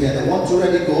us read together. 1, 2,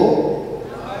 ready, go.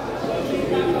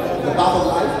 The path of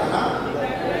life.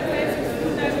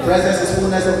 Presence is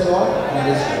fullness of joy, and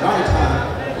His right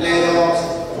hand led us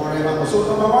forever. So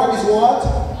number 1 is what?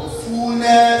 The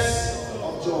fullness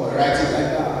of joy. Write it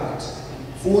like that.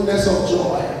 Fullness of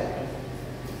joy.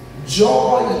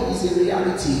 Joy is a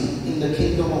reality in the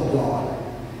kingdom of God.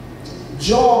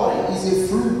 Joy is a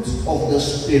fruit of the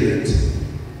Spirit.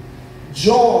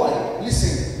 Joy,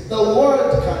 listen, the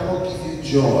world cannot give you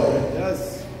joy.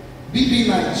 Yes. BB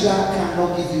Nigeria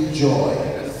cannot give you joy.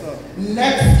 Yes, sir.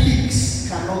 Netflix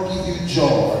cannot give you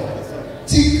joy.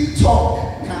 TikTok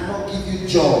cannot give you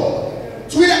joy.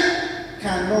 Twitter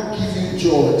cannot give you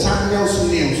joy.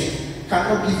 Channels News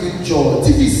cannot give you joy.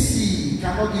 TVC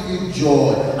cannot give you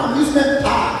joy. Amusement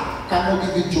park cannot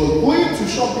give you joy. Going to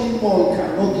shopping mall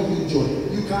cannot give you joy.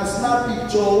 You can snap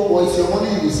picture, or it's your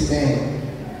money you will spend.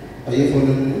 Are you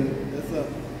following me? Yes, sir.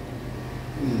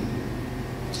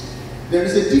 There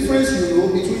is a difference, you know,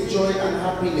 between joy and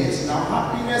happiness. Now,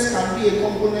 happiness can be a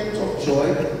component of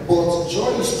joy, but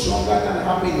joy is stronger than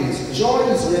happiness. Joy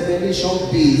is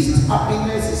revelation-based.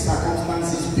 Happiness is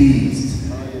circumstances-based.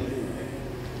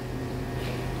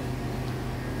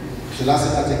 Shall I say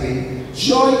that again?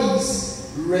 Joy is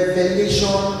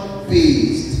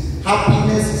revelation-based.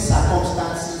 Happiness is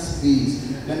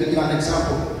circumstances-based. Let me give an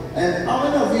example. And how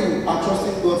many of you are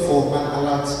trusting God for an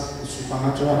alert,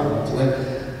 supernatural alert? Well,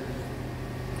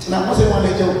 now, I'm not saying one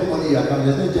angel will put money in your account.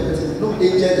 There's no angel. No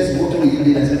angel is working with you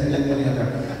that's putting money in your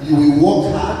account. You will work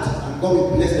hard, and God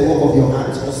will bless the work of your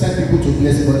hands, or send people to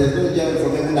bless you. But there's no angel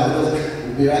from heaven that will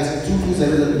be writing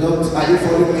 227. Are you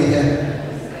following me here?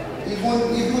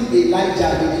 Even Elijah,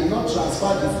 they did not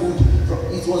transfer the food from.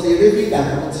 It was a raven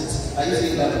that brought it. Are you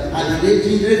saying that? And the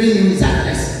raven knew his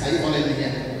address. Are you following me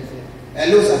here?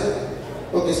 Hello, sir.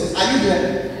 Okay, so are you there?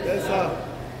 Yes, sir.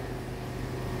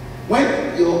 When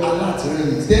your alert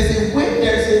rings, there's a way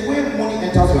money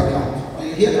enters your account. And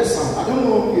you hear that sound. I don't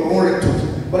know your own rectum,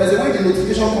 but there's a way the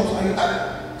notification comes and you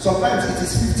sometimes it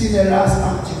is 15 errors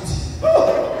and duty.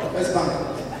 Oh, let's bank.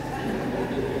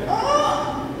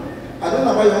 I don't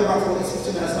know why you want bank for this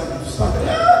 15 errors and duty.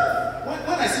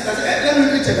 When I see that, I say, hey, let me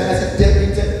recheck, and I say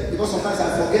debit, because sometimes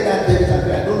I forget that debit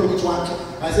and I don't know which one.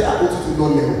 I say, I go to low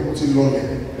level,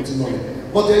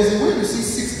 But there is a way you see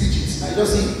 6 digits. I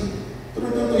just see.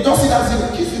 You just see that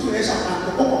zero, kiss you,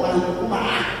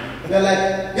 they're like,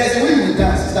 there's a way you will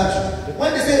dance, is that true? When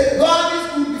they say, God is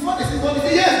good, before they say, God, they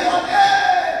say, yes, God,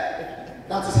 hey!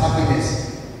 That is happiness.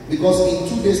 Because in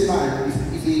 2 days' time, if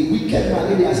a wicked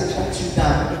malaria has tracked you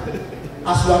down,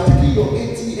 as you are taking your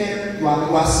ATM, you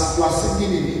are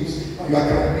singing in it, you are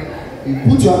crying. You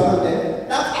put your account there,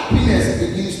 that happiness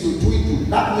begins to dwindle.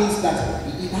 That means that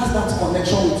it has that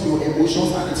connection with your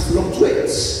emotions and it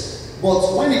fluctuates.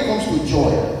 But when it comes to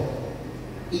joy,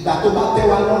 you are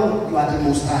the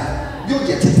most high. You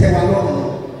get to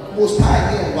tell most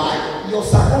high here. Why? Your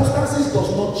circumstances does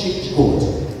not change God.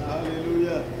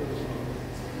 Hallelujah.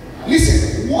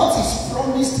 Listen, what is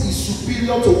promised is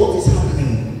superior to what is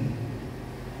happening.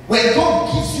 When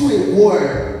God gives you a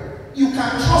word, you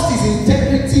can trust His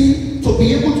integrity to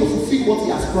be able to fulfill what He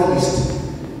has promised.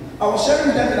 I was sharing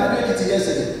with them in America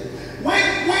yesterday. When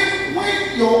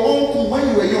your uncle, when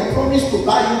you were young, promised to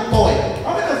buy you toy.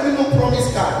 How many of you know promise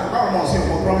card?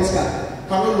 Promise card.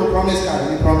 Can you know promise card?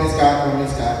 Promise card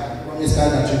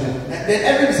that you know. And then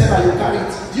every December you carry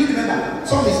it. Do you remember?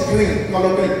 Some is green,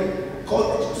 color green.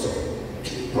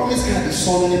 Promise card is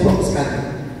son and a promise card.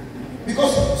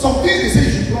 Because some things they say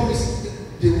you should promise.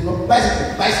 They will not.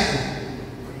 Bicycle.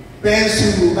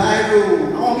 Pencil,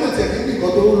 biro. I want you to tell me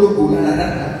because logo.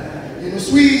 You know,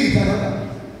 sweet.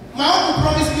 My uncle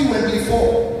promised me when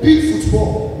before big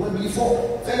football. When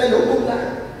before, fella logo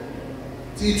line.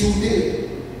 Till today,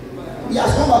 he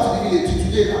has come back to the village. Till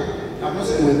today now, I've not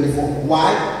seen when before. Why?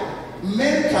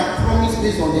 Men can promise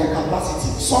based on their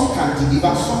capacity. Some can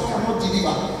deliver, some cannot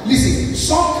deliver. Listen,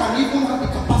 some can even have the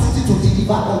capacity to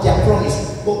deliver on their promise,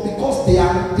 but because they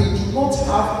do not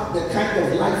have the kind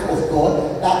of life of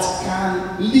God that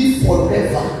can live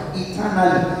forever,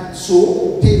 eternally.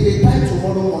 So they may die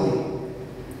tomorrow morning.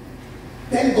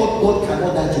 Thank God, God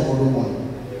cannot die tomorrow morning.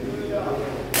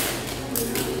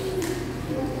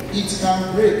 It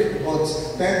can break, but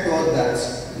thank God that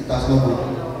it has not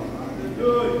broken.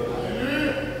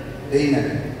 Amen.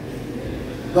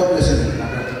 God bless you.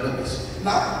 God bless you.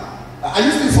 Now, are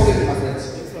you still following my friends?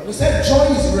 We said joy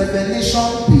is revelation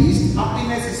based,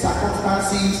 happiness is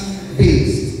circumstances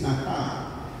based.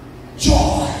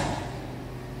 Joy,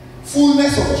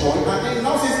 fullness of joy, and then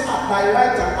now says at thy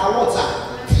right hand are water,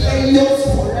 pleasures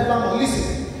forevermore. Listen,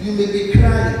 you may be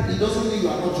crying, it doesn't mean you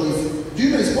are not joyful. Do you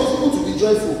know it's possible to be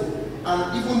joyful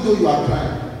and even though you are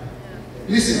crying?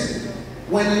 Listen,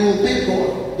 when you obey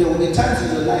God, there will be times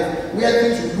in your life where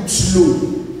things will look slow.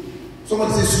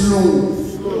 Somebody say slow.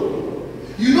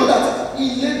 You know that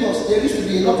in Lagos there used to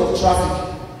be a lot of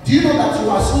traffic. Do you know that you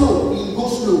are slow in go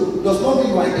slow does not mean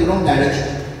you are in the wrong direction?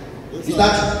 Is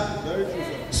that true?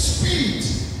 Speed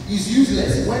is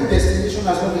useless when destination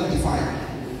has not been defined.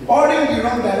 Or in the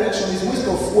wrong direction is waste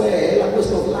of fuel, a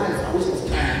waste of life, a waste of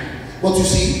time. But you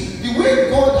see, the way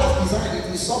God has designed it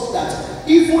is such that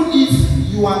even if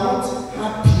you are not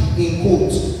happy in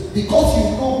quotes, because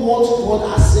you know what God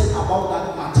has said about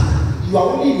that matter, you are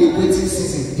only in a waiting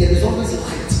season. There is always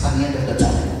light at the end of the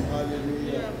tunnel.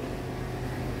 Hallelujah.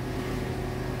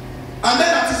 And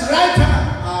then at his right hand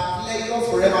are pleasures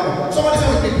forevermore. Somebody say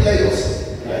with me, pleasures.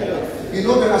 You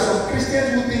know, there are some Christians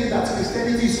who think that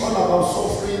Christianity is all about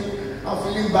suffering and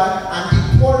feeling bad, and the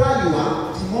poorer you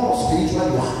are, the more spiritual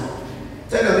you are.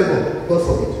 Tell your neighbor, God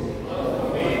forbid.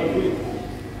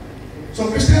 Some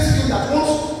Christians feel that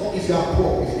once, if you are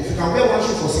poor, if you can wear one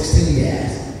shoe for 16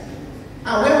 years,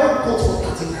 and wear one coat for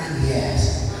 39 years,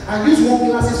 and use one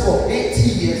glasses for 80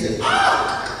 years,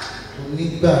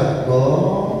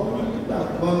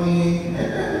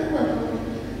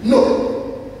 no.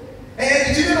 And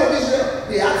the children of Israel,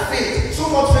 they had faith, so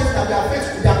much faith that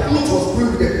their clothes was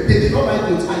filled with them. They did not buy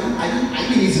clothes. Are you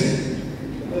in Israel?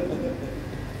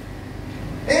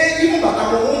 And even that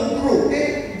our own grow,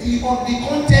 the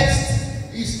context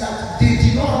is that they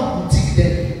did not have boutique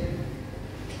then.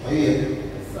 Are you here?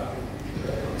 Yes, sir.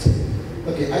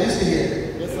 Okay, are you still here?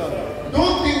 Yes, sir.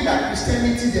 Don't think that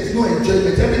Christianity there's no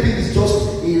enjoyment. Everything is just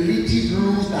a rigid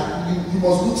rules that you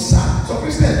must look sad. So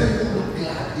Christians don't even look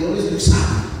glad, they always look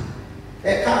sad.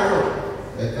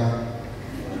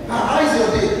 How is your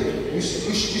day? You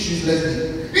should let me.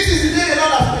 This is the day the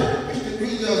Lord has made.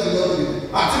 The Lord will.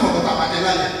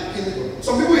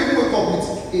 Some people even wake up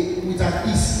with an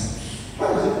ease.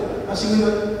 And she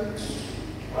will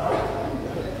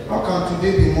how can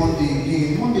today be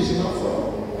Monday? Monday is not for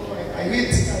I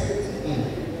hate.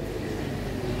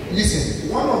 Listen,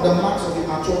 one of the marks of a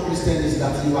mature Christian is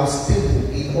that you are stable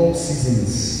in all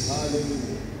seasons.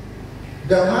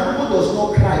 The man who does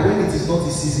not cry when it is not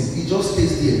his season, he just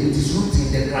stays there with his roots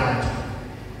in the ground.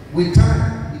 With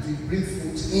time, it will bring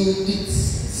fruit in its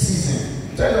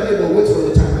season. Tell your neighbor, wait for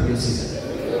your time and your season.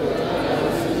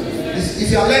 If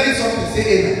you are learning something, say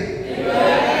amen.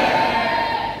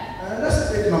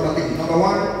 Let's take number 8. Number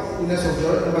 1, fullness of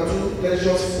joy. Number 2,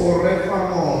 pleasures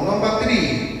forevermore. Number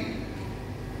 3,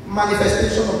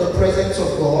 manifestation of the presence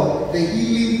of God, the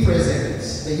healing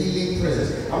presence. The healing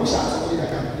presence. I wish I had somebody that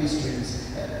can play strings.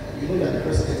 You know you are the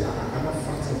president. I cannot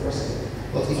fight the president.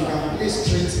 But if you can play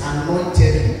strings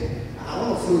anointed, I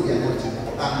want to flow the anointing.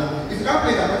 If you can't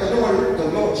play the anointing, don't worry, the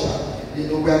Lord shall. You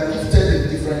know, we are gifted in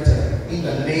different in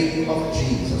the name of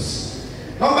Jesus.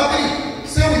 Number 3,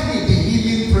 say with me the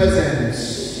healing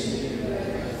presence.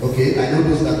 Okay, I know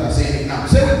those that are saying it now.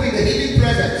 Say with me the healing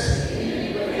presence.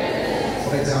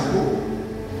 For example,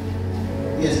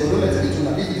 yes, but don't let it be too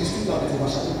loud. If it is too loud, it will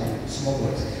overshadow my small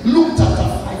voice. Luke chapter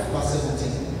 5, verse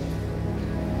 17.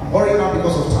 I'm worried now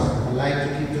because of time. I like to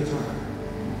keep the time.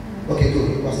 Okay,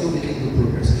 good. We are still making good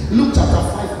progress. Luke chapter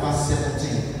 5, verse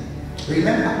 17.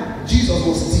 Remember, Jesus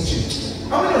was teaching.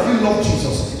 How many of you love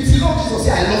Jesus? If you love Jesus,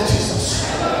 say, I love Jesus.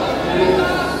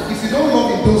 If you don't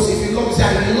love him, don't say, if you love him, say, I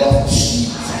love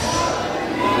Jesus.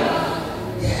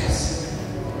 Yes.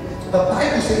 The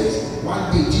Bible says,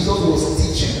 one day Jesus was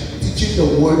teaching the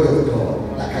word of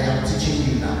God. like I am teaching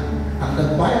you now. And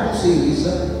the Bible says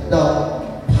the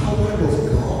power of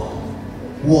God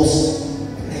was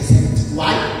present.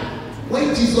 Why?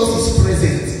 When Jesus is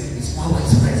present, his power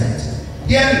is present.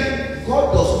 Hear me.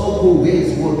 God does not go where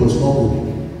his word does not go.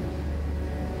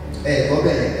 Hey, God,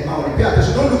 pay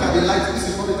attention. Don't look at the light. This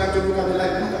is not the time to look at the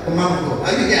light. Look at the man of God.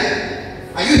 Are you here?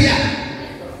 Are you here?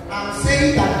 I'm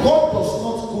saying that God does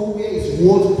not go where his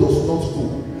word does not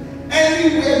go.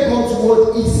 Anywhere God's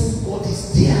word is, God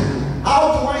is there.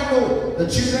 How do I know? The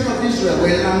children of Israel were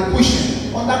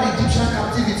languishing under the Egyptian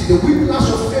captivity. The whiplash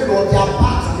of Pharaoh on their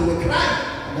backs, and they were crying.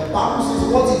 And the Bible says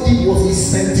what he did was he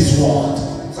sent his word.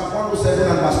 Psalm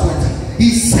 107 and verse 20. He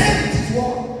sent his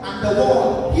word, and the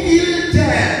word healed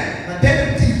them, and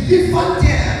then delivered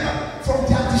them from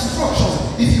their destruction.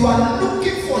 If you are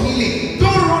looking for healing,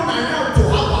 don't run around to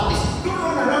Harvard. Don't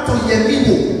run around to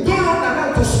Yemibo. Don't run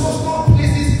around to small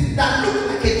places that look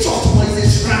like a church but it's a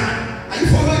shrine. Are you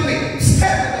following me?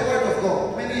 Step in the word of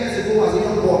God. Many years ago, as a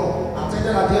young boy, I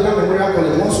attended at the Other Memorial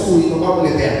College, one school in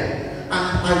Kolawole there, and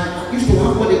I used to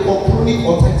have what they call chronic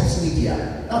otitis media.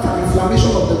 That's an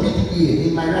inflammation of the middle ear,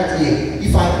 in my right ear.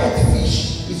 If I ate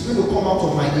fish, it's going to come out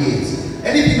of my ears.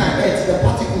 Anything I ate, the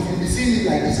particles, you'll be seeing it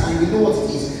like this, and you know what it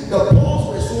is. The pores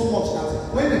were so much that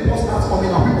when the pores starts coming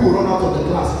out, people will run out of the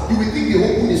class. You will think they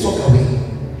open a sock away.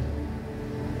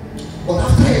 But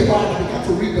after a while, I began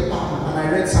to read the Bible, and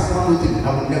I read Psalm 103. I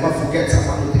will never forget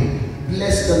Psalm 103.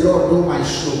 Bless the Lord, O my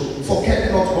soul.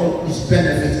 Forget not all his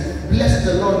benefits. Bless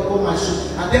the Lord, O my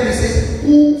soul. And then he says,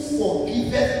 who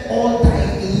forgiveth all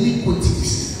thy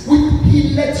iniquities, which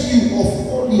healeth you of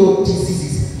all your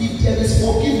diseases. If there is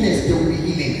forgiveness, there will be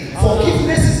healing.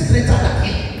 Forgiveness is greater than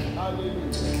healing.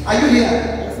 Are you here?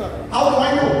 Yes, sir. How do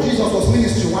I know? Jesus was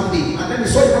ministering one day, and then he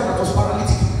saw a man that was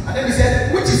paralytic, and then he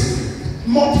said, which is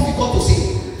more difficult to say?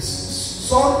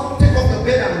 Son, take off the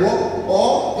bed and walk,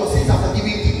 or your sins are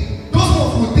forgiven thee. Those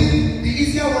ones who think the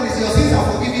easier one is your sins are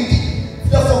forgiven thee.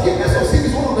 The forgiveness of sin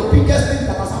is one of the biggest things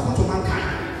that has happened to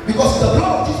mankind. Because if the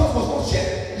blood of Jesus was not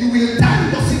shed, you will die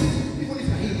in your sin, even if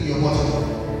you are healed in your body.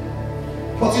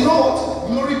 But you know what?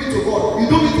 Glory be to God. You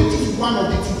don't need to choose one of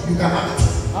the two. You can have it.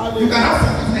 You can have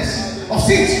forgiveness of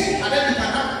sins, and then you can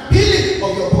have healing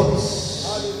of your bodies.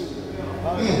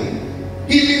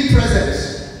 Healing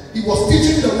presence. He was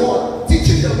teaching the word.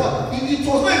 Teaching the word. It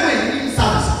was not even a healing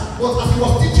service. But as he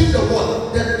was teaching the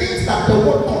word, the things that the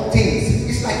word contains,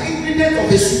 it's like ingredients of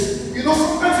a soup. You know,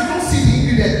 sometimes you don't see the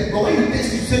ingredient, but when you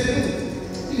taste it, you say, taste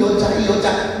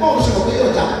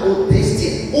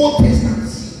and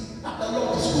see that the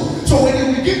Lord is good. So when you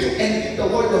begin to engage the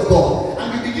word of God, and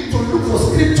you begin to look for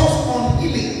scriptures on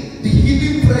healing, the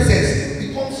healing presence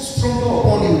becomes stronger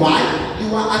upon you. Why? You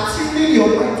are attuning your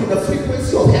mind to the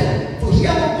frequency of heaven to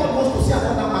hear what God wants to say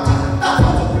about that matter. That's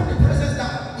how to bring the presence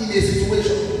down in a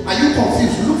situation. Are you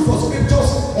confused? Look for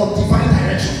scriptures on divine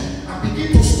direction and begin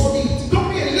to study it. Don't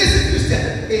be a lazy Christian.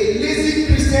 A lazy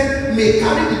Christian may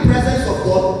carry the presence of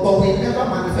God, but will never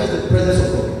manifest the presence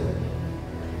of God.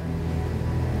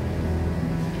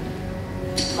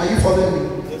 Are you following me?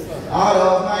 Yes, sir. Out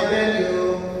of my belly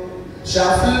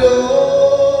shall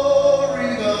flow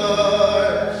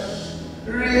rivers,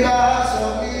 rivers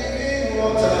of living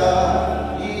water.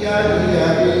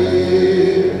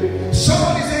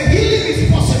 Somebody say healing is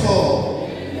possible.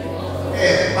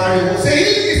 Hey, Mary will say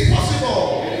healing is possible.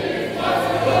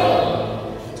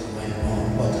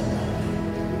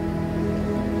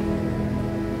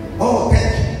 Oh, thank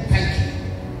you, thank you.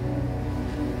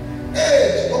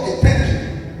 Hey, okay, thank you.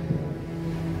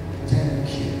 Thank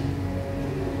you.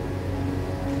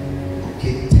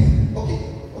 Okay.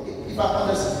 If I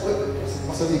understand, wait,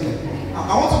 I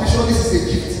want to be sure this is a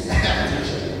gift. I want to be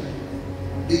sure.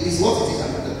 It is what it is.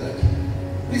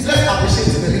 Please let's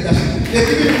appreciate the leadership. They're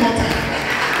giving me more time.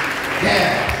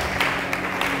 Yeah.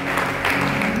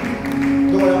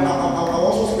 No, I'll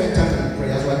also spend time in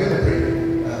prayer. So I'm going to pray.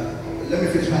 Let me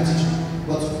finish my teaching.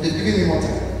 But they're giving me more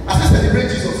time. As I celebrate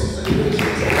Jesus. Celebrate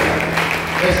Jesus.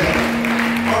 Yes,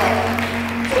 alright.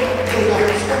 So we are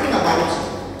talking about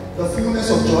the fullness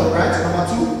of joy, right? Number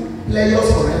 2, players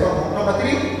forever. Number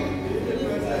 3,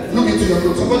 look into your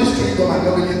notes. Somebody's chewing gum and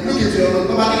loving. Look into your notes.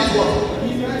 Number 3 is what?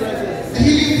 The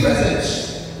healing presence.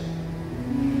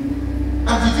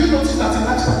 And did you notice that in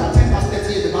Acts chapter 10 verse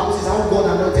 38, the Bible says how God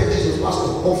anointed Jesus,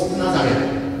 pastor of Nazareth.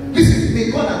 Listen,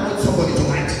 may God anoint somebody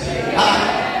tonight.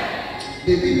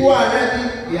 The people are ready.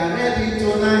 They are ready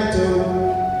tonight.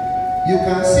 You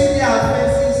can see their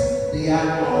faces. They are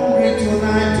hungry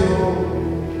tonight.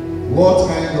 What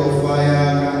kind of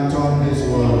fire can turn this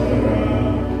world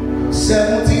around?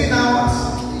 17 hours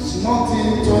is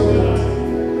nothing to do.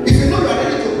 If you know you are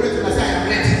ready to pray tonight, say I am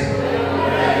ready.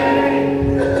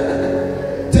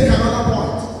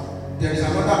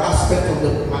 aspect of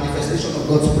the manifestation of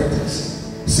God's presence.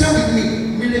 Say with me,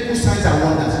 miracle signs and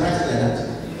wonders. Write it like that.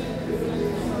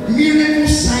 Miracle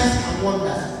signs and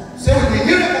wonders. Say with me,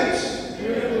 miracles.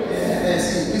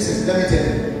 See, listen, let me tell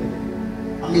you.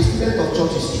 I'm a student of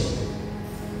church history.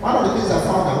 One of the things I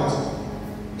found out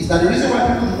is that the reason why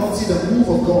people do not see the move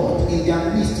of God in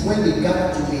their midst when they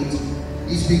gather to meet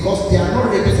is because they are not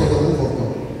ready for the move of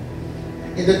God.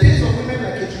 In the days of women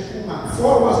like Echukuma, 4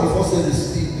 hours before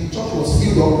service, the church was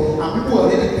filled up and people were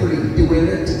already praying. They were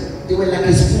ready. They were like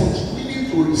a sponge, willing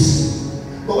to receive.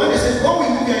 But when they said, God will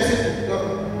move here, I said,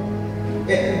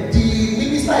 the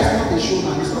minister is not a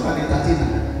showman, it's not an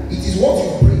entertainer. It is what you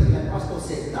bring, like Pastor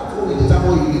said. That's what we determine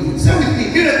what you live with. Say with me,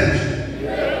 miracles.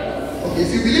 Okay, if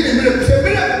you believe in miracles, say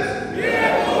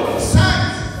miracles.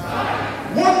 Signs.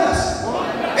 Wonders.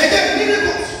 Again,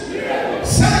 miracles.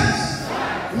 Signs.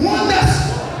 Wonders.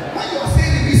 When you are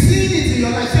saying it, be seeing it in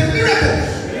your life, say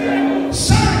miracles.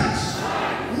 Signs.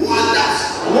 Wonders.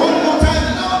 One more time,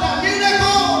 louder,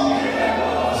 miracle.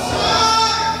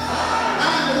 Signs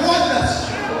and wonders.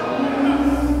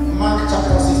 Mark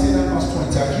chapter 16 and verse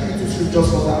 20. I'll give you 2 scriptures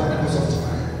for that because of time.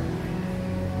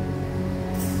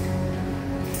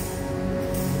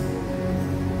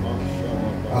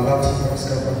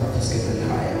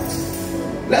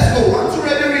 Let's go. 1, 2,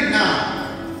 ready, read now.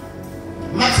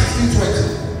 Mark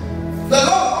 16:20. The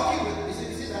Lord walking with. You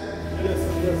see that? Yes.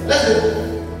 Let's go.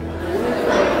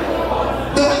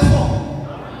 The went for.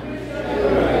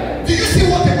 Do you see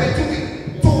what they were doing?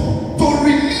 To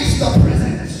release the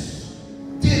presence.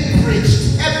 They preached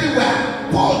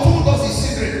everywhere. Paul told us his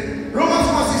secret. Romans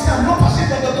 1:16. I'm not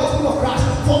ashamed of the gospel of Christ,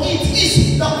 for it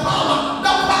is the power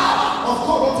of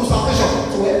God unto salvation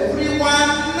to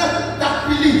everyone that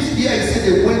believes. Here he said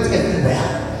they went everywhere.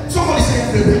 Somebody say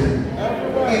everywhere.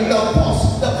 In the bus,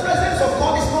 the presence of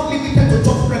God is not limited to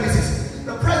church premises.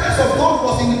 The presence of God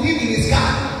was in him in his car.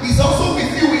 He's also with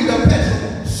you in the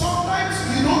bedroom. Sometimes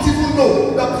you don't even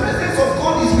know. The presence of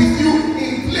God is with you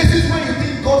in places where you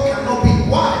think God cannot be.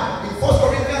 Why? In 1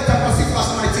 Corinthians chapter 6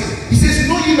 verse 19, he says,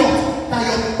 know ye not that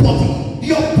your body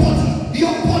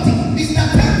is the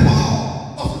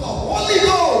temple of the Holy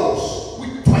Ghost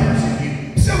which dwells in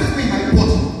you. Say with me, my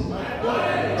body.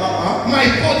 My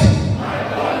body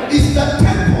is the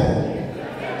temple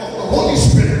of the Holy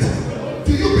Spirit.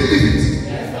 Do you believe it?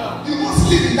 You must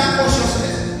live in that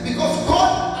consciousness, because God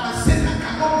and Satan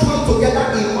cannot dwell together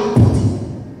in one body.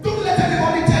 Don't let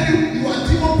anybody tell you you are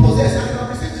demon possessed and you have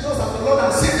received Jesus as the Lord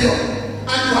and Savior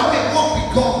and you have a walk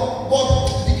with God. But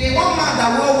the one man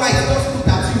that wore white just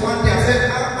looked at you one day and said,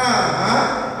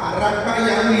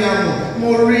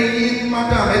 mo rí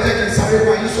madam ẹ jẹ́ kí n sáré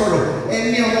bá yín sọ̀rọ̀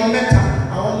ẹni ọmọ mẹ́ta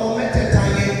àwọn ọmọ mẹ́tẹ̀ẹ̀ta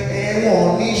yẹn ẹ̀wọ̀n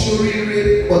ní ṣoríire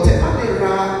bọ̀tẹ́ bá lè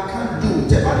ra kándù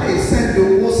tẹ́ bá lè send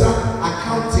owó sá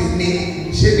àkáǹtì mi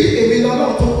ṣebí èmi lọ́nà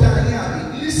tó dá yín àbí.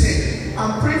 Listen,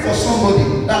 I'm praying for somebody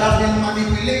that has been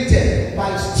manipulated by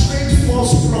strange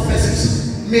false prophecies.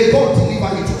 May God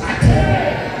deliver you tonight.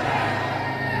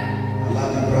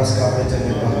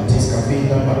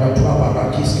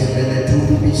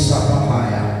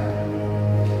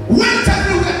 Went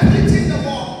everywhere preaching the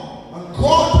word, and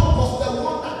God was the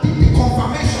one that did the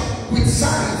confirmation with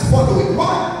signs following.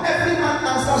 Why? Every man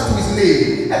answers to his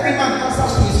name, every man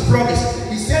answers to his promise.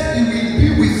 He said he will be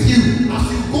with you as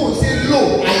you go. He said, lo,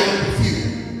 I am with you.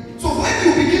 So when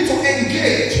you begin to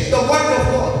engage the word of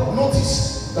God,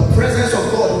 notice the presence of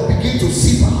God will begin to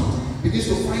seep out, begins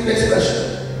to find expression.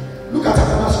 Look at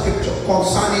another scripture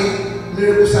concerning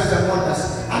miracle signs and wonders.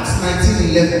 Acts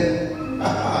 19:11.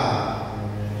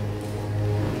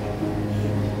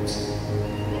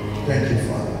 Thank you,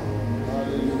 Father.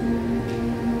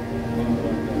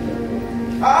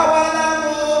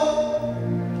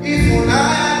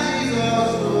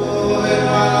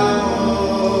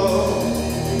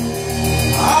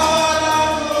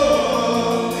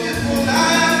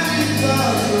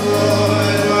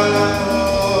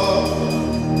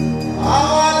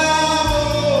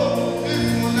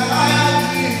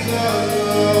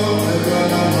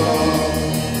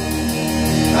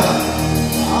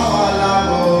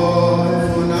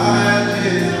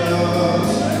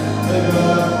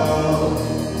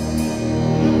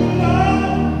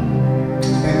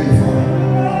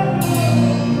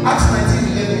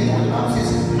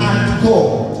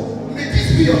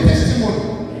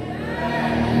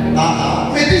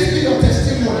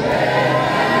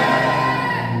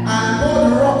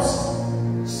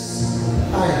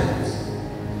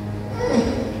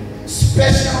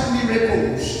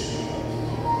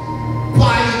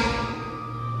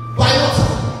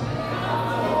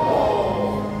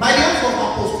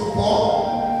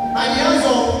 By the hands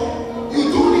of, you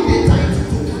don't need a title to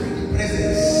carry the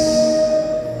presence.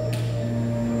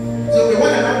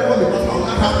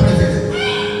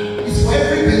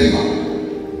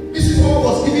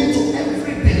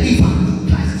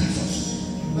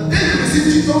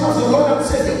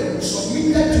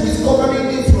 his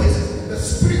governing influence, the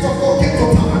Spirit of God came to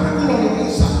tabernacle on your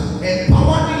inside,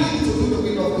 empowering you to do the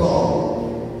will of God.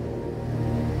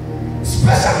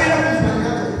 Special miracles by the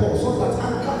hand of Paul, so that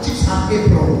handkerchiefs and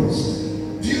aprons.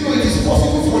 Do you know it is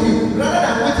possible for you, rather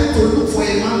than waiting to look for a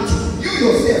mantle, you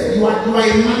yourself, you are a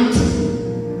mantle.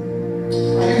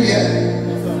 Are you here?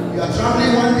 You are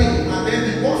traveling one day, and then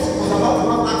the bus was about to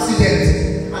have accident,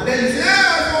 and then you say, "Hey,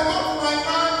 I forgot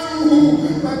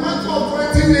my mantle of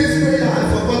 20 days prayer, I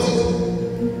forgot it."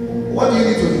 What do you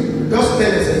need to do? Just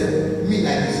tell yourself, me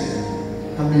like this,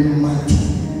 I'm a mantle.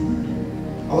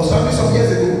 I was traveling some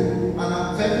years ago, and a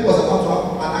vehicle was about to have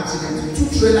an accident. 2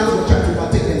 trailers were trying to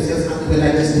overtake themselves, and they were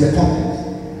like this, they were pumping.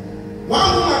 One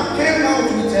woman came out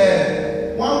with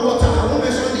one water. I won't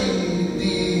mention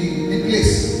the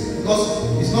place because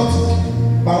it's not.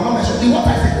 But I will not mention the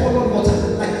water. Is a colored water,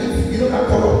 like if you know that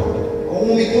color.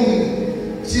 Omi.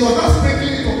 She was not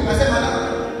sprinkling it on. I said, "Madam,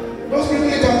 don't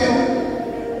sprinkle it on me.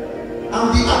 I'm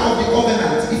the ark of the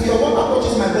covenant. If your water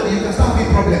touches my body, you can start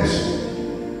having problems."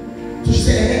 So she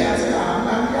said, "Hey," I said, "I'm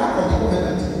the ark of the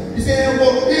covenant." He said,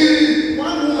 "Well,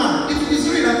 one woman, if it's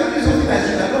real, I'm telling you something that's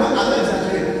real. I don't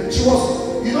exaggerate. She was,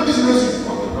 you know, this rosary,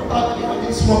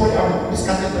 this small prayer, this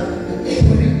catheter. Hey,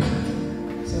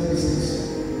 I said, "This is."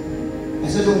 I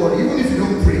said, "Don't worry, even if you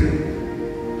don't pray,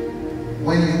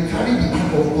 when you carry the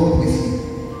ark of God with you,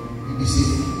 you'll be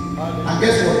safe." And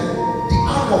guess what? The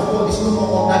ark of God is no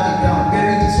more under the ground,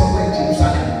 buried somewhere in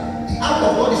Jerusalem. The ark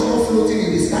of God is not floating in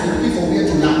the sky, looking for where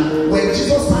to land. When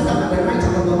Jesus sat down at the right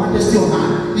hand of the Majesty on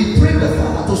high, he prayed the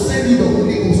Father to send you the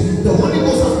Holy Ghost. The Holy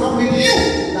Ghost has now made you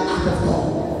the ark of God.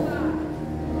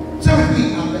 Say with me,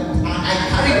 I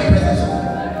carry the presence of God.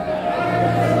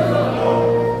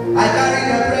 I carry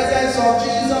the presence of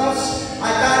Jesus.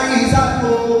 I carry his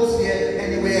atmosphere.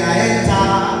 Anywhere I enter,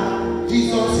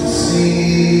 Jesus is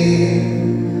seen.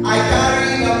 I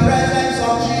carry the presence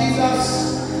of Jesus.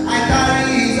 I carry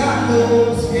his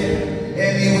atmosphere.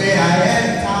 Anywhere I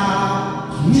enter,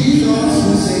 Jesus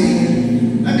is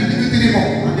seen. Let me give you 3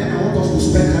 more, and then I want us to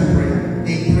spend time praying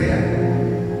in prayer.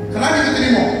 Can I give you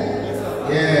 3 more?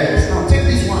 Yes. Now take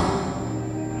this one.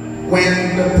 When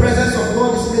the presence of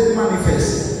God is made manifest,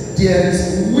 there is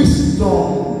wisdom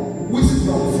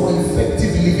for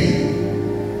effective living.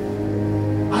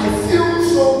 I feel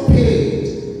so paid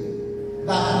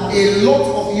that a lot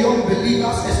of young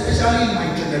believers, especially in my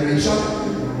generation,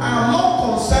 are not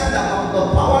concerned about the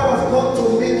power of God to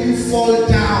make you fall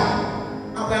down,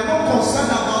 and we are not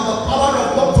concerned about the power of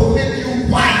God to make you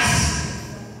wise.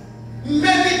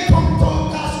 Many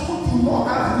talkers who do not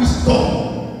have wisdom.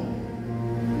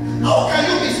 How can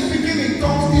you be speaking in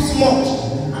tongues this much,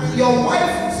 and your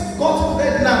wife got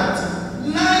pregnant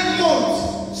 9 months?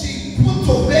 She put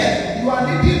to bed. You are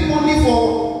needing money for.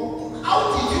 How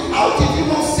did you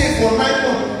not save for 9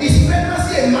 months? Is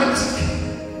pregnancy a magic?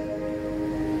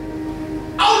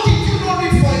 How did you not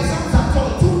read for exams at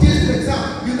all? 2 days to exam.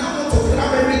 You now want to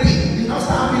cram every day. You now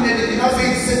start having anything. You now say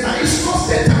it's Satan. It's not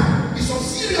Satan. It's some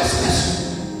seriousness.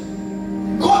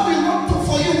 God will not do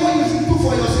for you what you should do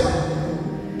for yourself.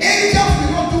 Angels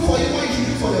will not do for you what you should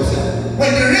do for yourself.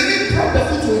 When the raven brought the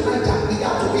food to Elijah, he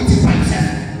had to eat it by himself.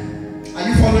 Are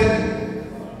you following me?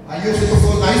 Are you still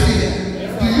there?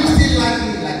 Do you still like me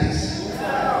like this?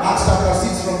 Acts chapter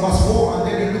 6 from verse 4, and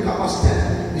then you look at verse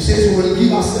 10. He says we will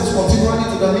give ourselves continually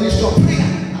to the ministry of prayer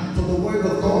and to the word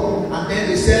of God. And then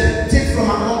they said, take from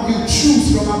among you,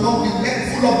 choose from among you men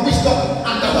full of wisdom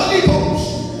and the Holy Ghost.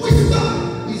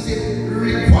 Wisdom is a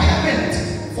requirement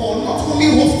for not only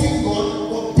hosting God,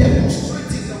 but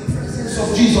demonstrating the presence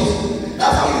of Jesus.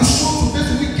 That's how you show to this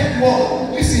wicked world.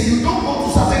 Listen, you don't go to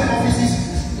certain offices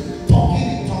talking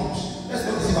in tongues. Let's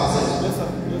not deceive ourselves. Yes, sir.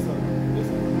 Yes, sir. Yes,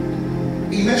 sir.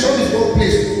 He mentioned his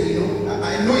workplace.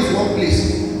 I know his workplace.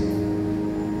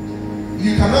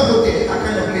 You cannot go there, that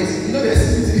kind of place. You know there's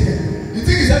CCTV. You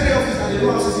think it's every office and they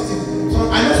don't have CCTV. So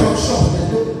I know some shops,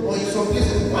 or in some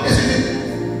places, what is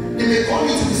it? They may call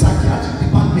you to the psychiatric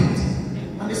department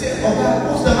and they say, "Oh God,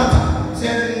 what's the matter?" He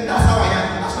said, "That's how I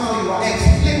am. That's how you are.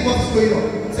 Explain what is going on."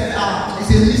 He said, "It's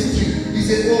a mystery." He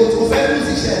said, "Oh, it's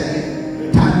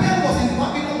Daniel was in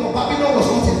Babylon, but Babylon was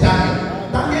not in Daniel.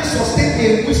 Daniel sustained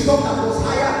a wisdom that was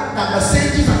higher than the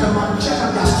sages and the magicians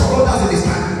and the astrologers in his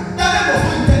time. Daniel was so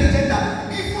intelligent that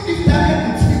even if Daniel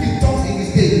could speak in tongues in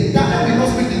his day, Daniel will not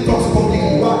speak in tongues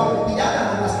publicly. Well, he had an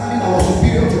understanding that was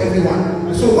superior to everyone.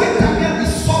 And so when Daniel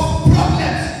solved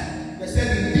problems, they said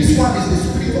this one is the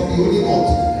spirit of the Holy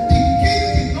Ghost. The king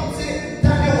did not say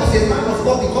Daniel was a man of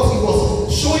God because he was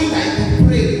showing that he could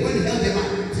pray when he held the man.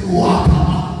 He said,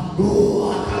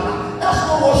 that's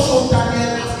not what showed Daniel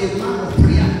as a man of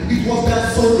prayer. It was the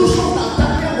solution that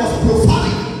Daniel was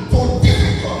providing to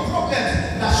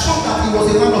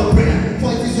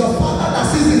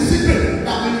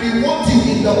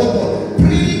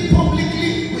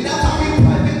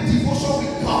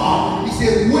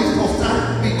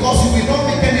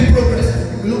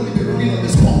on the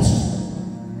spot.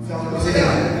 If you want to say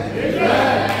that.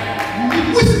 You need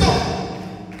wisdom.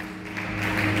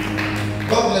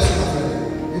 God bless you, my friend.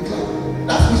 You clap.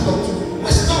 That's wisdom too.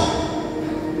 Wisdom.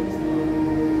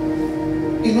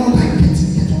 In all thy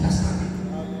getting, get understanding.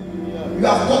 You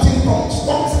have gotten tongues.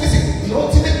 Tongues, listen, the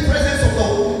ultimate presence of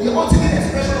the ultimate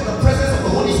expression of the presence of the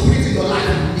Holy Spirit in your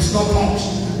life is not tongues.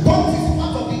 Tongues is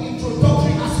part of the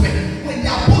introductory aspect. When the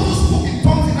apostles spoke in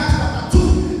tongues in Acts chapter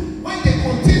 2, when they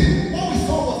continued, all we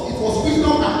saw was it was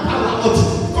wisdom and power.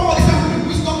 Somebody said with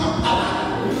wisdom and power.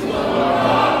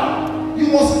 You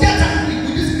must get angry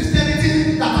with this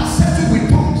Christianity that has settled with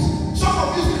tongues. Some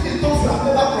of you speak in tongues you have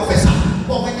never prophesied,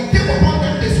 but when they came upon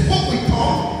them, they spoke with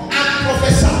tongues and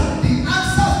prophesied. The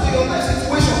answers to your life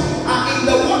situation are in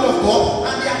the word of God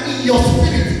and they are in your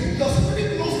spirit. Your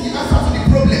spirit knows the answer to the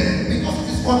problem because it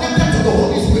is connected to the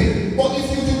Holy Spirit. But if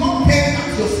you do not pay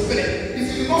at your spirit, if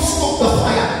you do not stoke the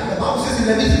fire, the Bible says in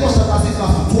Leviticus chapter 6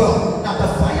 verse 12 that the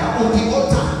fire on the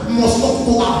altar must not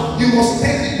go out. You must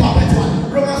tend it perpetually.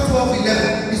 Romans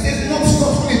 12:11. It says not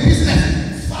stop from a business.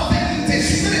 Serving in the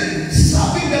spirit.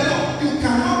 Serving the Lord. You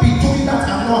cannot be doing that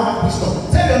and not have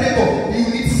wisdom. Tell your neighbor, you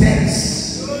need sense.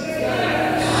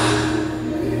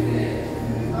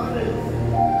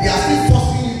 They are still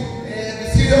forcing you. Be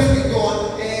serious with God.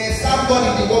 Serve God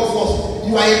in the workforce.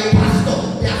 You are a pastor.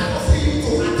 They are forcing you to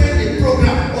attend a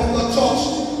program of the church.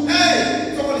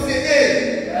 Hey, somebody say, hey.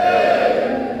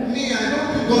 Me, I don't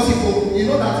do gossip. You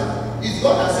know that it's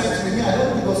God that sent me. Me, I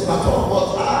don't do gossip at all. But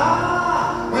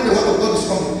when the word of God is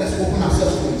coming, let's open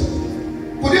ourselves to it.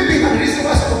 Could it be that the reason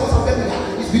why some of us are very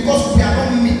happy is because we are not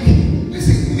meek?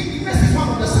 Listen, meekness is one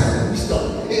of the signs of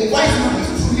wisdom. A wise man is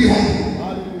truly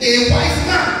humble. A wise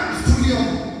man is truly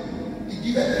humble. He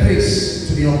gives grace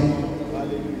to the humble.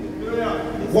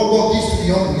 What God gives to the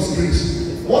humble is grace.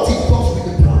 What he does with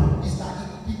the proud is that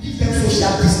he gives them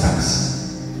social distance.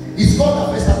 It's God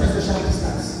that established social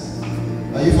distance.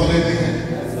 Are you following me?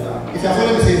 Yes, if you are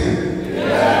following me, say amen.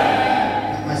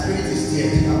 Yeah. My spirit is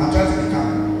scared. I'm trying to be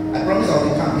calm. I promise I'll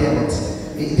be calm here, but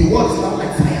the word is not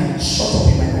like fire. Shut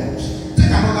up in my bones.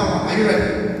 Take another one. Are you ready?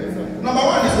 Yes, number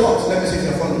one is what? Let me see if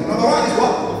you're following me. Number one is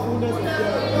what?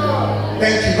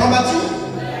 Thank you. Number two?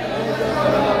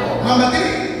 Number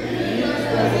three?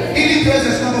 Healing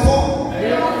presence. Number four?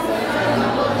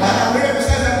 Miracle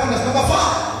signs and wonders. Number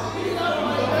five?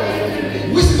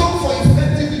 Wisdom for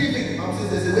effective living. Bible says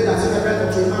there's a way that's separate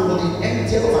unto a man, but the end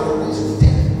of an always with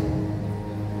them.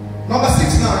 Number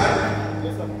 6 now, right?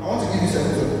 Yes, sir. I want to give you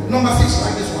 7. Number 6,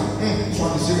 like this one. This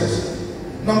one is serious.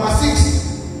 Number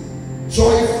 6,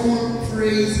 joyful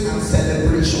praise and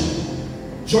celebration.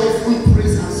 Joyful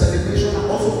praise and celebration are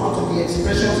also part of the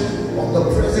expressions of the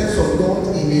presence of God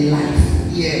in a life.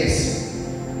 Yes.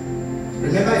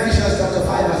 Remember Ephesians chapter 5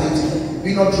 verse 18. Be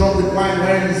not drunk with wine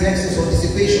wherein is excess or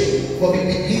dissipation, but be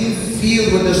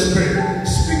filled with the Spirit,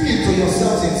 speaking to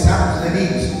yourselves in psalms and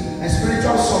hymns and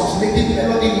spiritual songs, making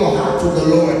melody in your heart to the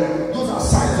Lord. Those are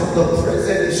signs of the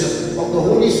presence of the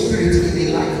Holy Spirit in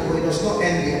a life, but it does not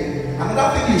end there.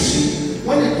 Another thing you see,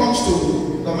 when it comes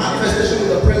to the manifestation of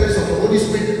the presence of the Holy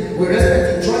Spirit with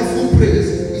respect to joyful praise,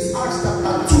 is Acts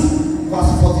chapter 2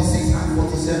 verse 46 and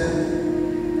 47.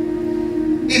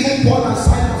 Even Paul and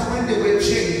Silas, when they were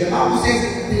chained, the Bible says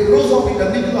they rose up in the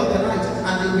middle of the night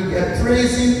and they were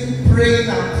praising, praying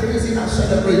and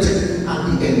celebrating.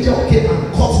 And the angel came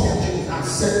and caught them and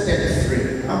set them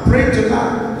free. I'm praying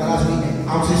tonight that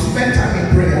as we spend time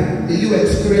in prayer, may you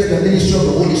experience the ministry of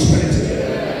the Holy Spirit.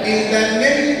 In the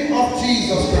name of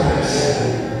Jesus Christ,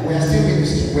 we are still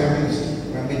ministry. We are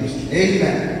ministry.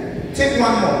 Amen. Take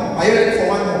one more. Are you ready for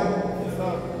one more? Yes,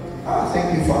 sir. Thank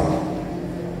you, Father.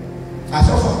 I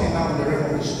saw something now in the realm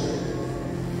of the Spirit.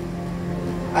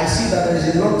 I see that there is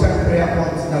a long-time prayer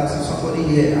point that somebody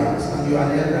here asked, and you are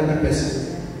the elderly person.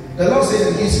 The Lord said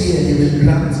in this year He will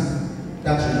grant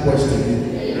that request to you.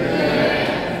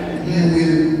 Amen. You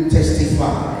will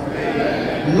testify.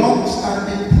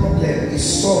 Long-standing problem is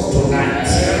solved tonight.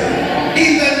 Amen.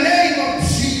 In the name of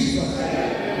Jesus.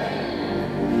 Amen.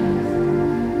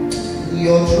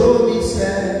 Your throne is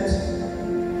set,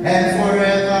 and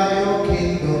forever your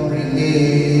kingdom remains.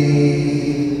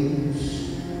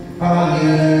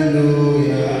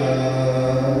 Hallelujah.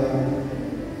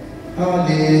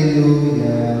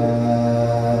 Hallelujah.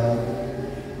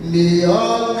 May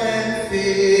all men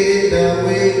fade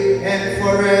away, and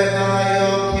forever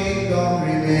your kingdom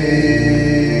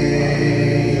remains.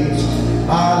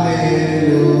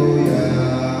 Hallelujah.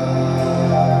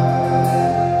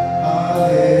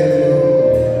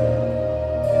 Hallelujah.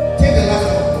 Take the last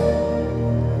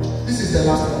one. This is the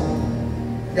last one.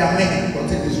 There are many, but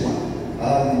take this one.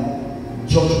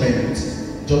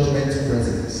 Judgment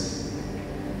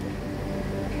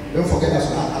Don't forget that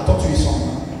song. I taught you a song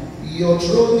now. Your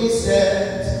throne is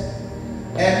set,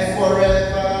 and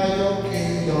forever your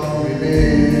kingdom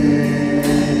remains.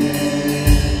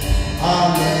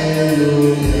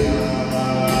 Hallelujah.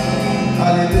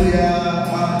 Hallelujah.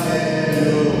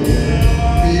 Hallelujah.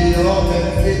 Be all men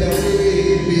fade away.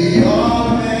 Be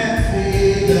all men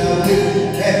fade away.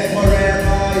 And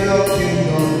forever your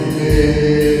kingdom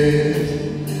remains.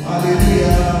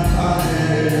 Hallelujah.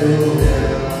 Hallelujah.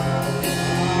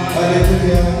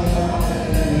 Hallelujah.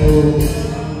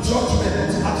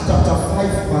 Judgment, Acts chapter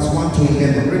 5, verse 1 to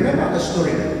 11. Remember the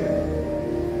story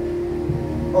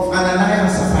of Ananias and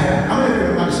Sapphira. How many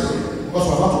remember the story? Because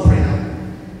we're about to pray now.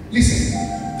 Listen,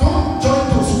 don't join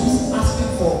those who are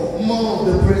asking for more of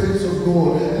the presence of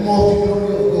God, more of the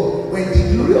glory of God. When the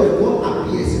glory of God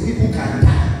appears, people can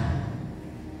die.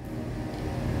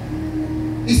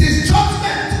 It says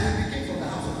judgment will begin from the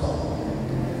house of God.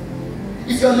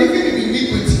 If you're living in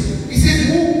iniquity, he says,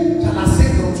 who shall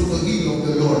ascend unto the hill of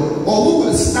the Lord? Or who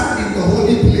will stand in the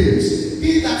holy place?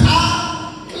 He that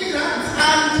hath clean hands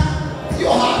and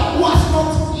pure heart, who has not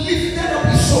lifted up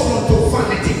his soul unto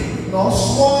vanity, nor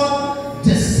sworn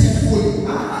deceitfully.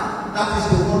 That is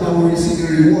the one that will receive the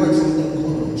reward from the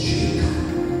God of Jacob.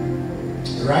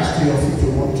 Rise to your feet,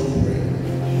 you want to pray.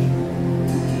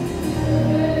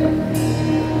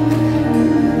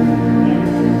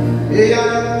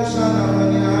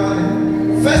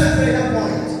 First prayer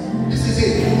point. This is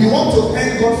it. You want to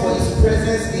thank God for his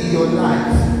presence in your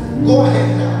life. Go ahead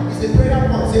now. It's the prayer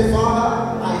point. Say,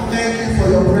 Father, I thank you for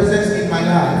your presence in my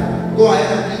life. Go ahead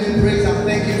and give him praise and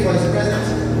thank him for his presence.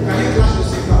 Can you clap the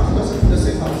same house? Let's do the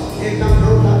same house. Go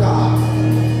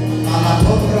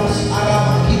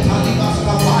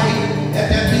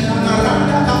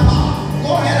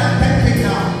ahead and thank him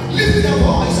now. Lift your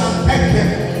voice and thank him.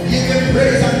 Give him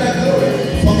praise and the glory.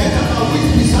 Forget about who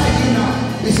is beside you now.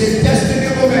 It's a destiny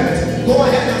moment. Go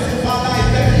ahead and say, Father, I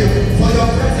thank you for your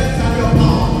presence and your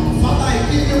power. Father, I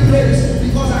give you praise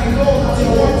because I know that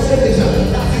your word says that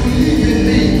you live in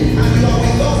me and you are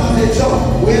with us as a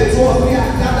church. Where two or three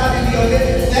are gathered in your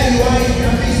name, then you are in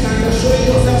your midst and you're showing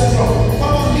yourself strong.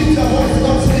 Come on, lift your voice,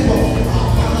 don't sleep up.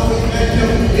 Father, we thank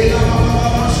you.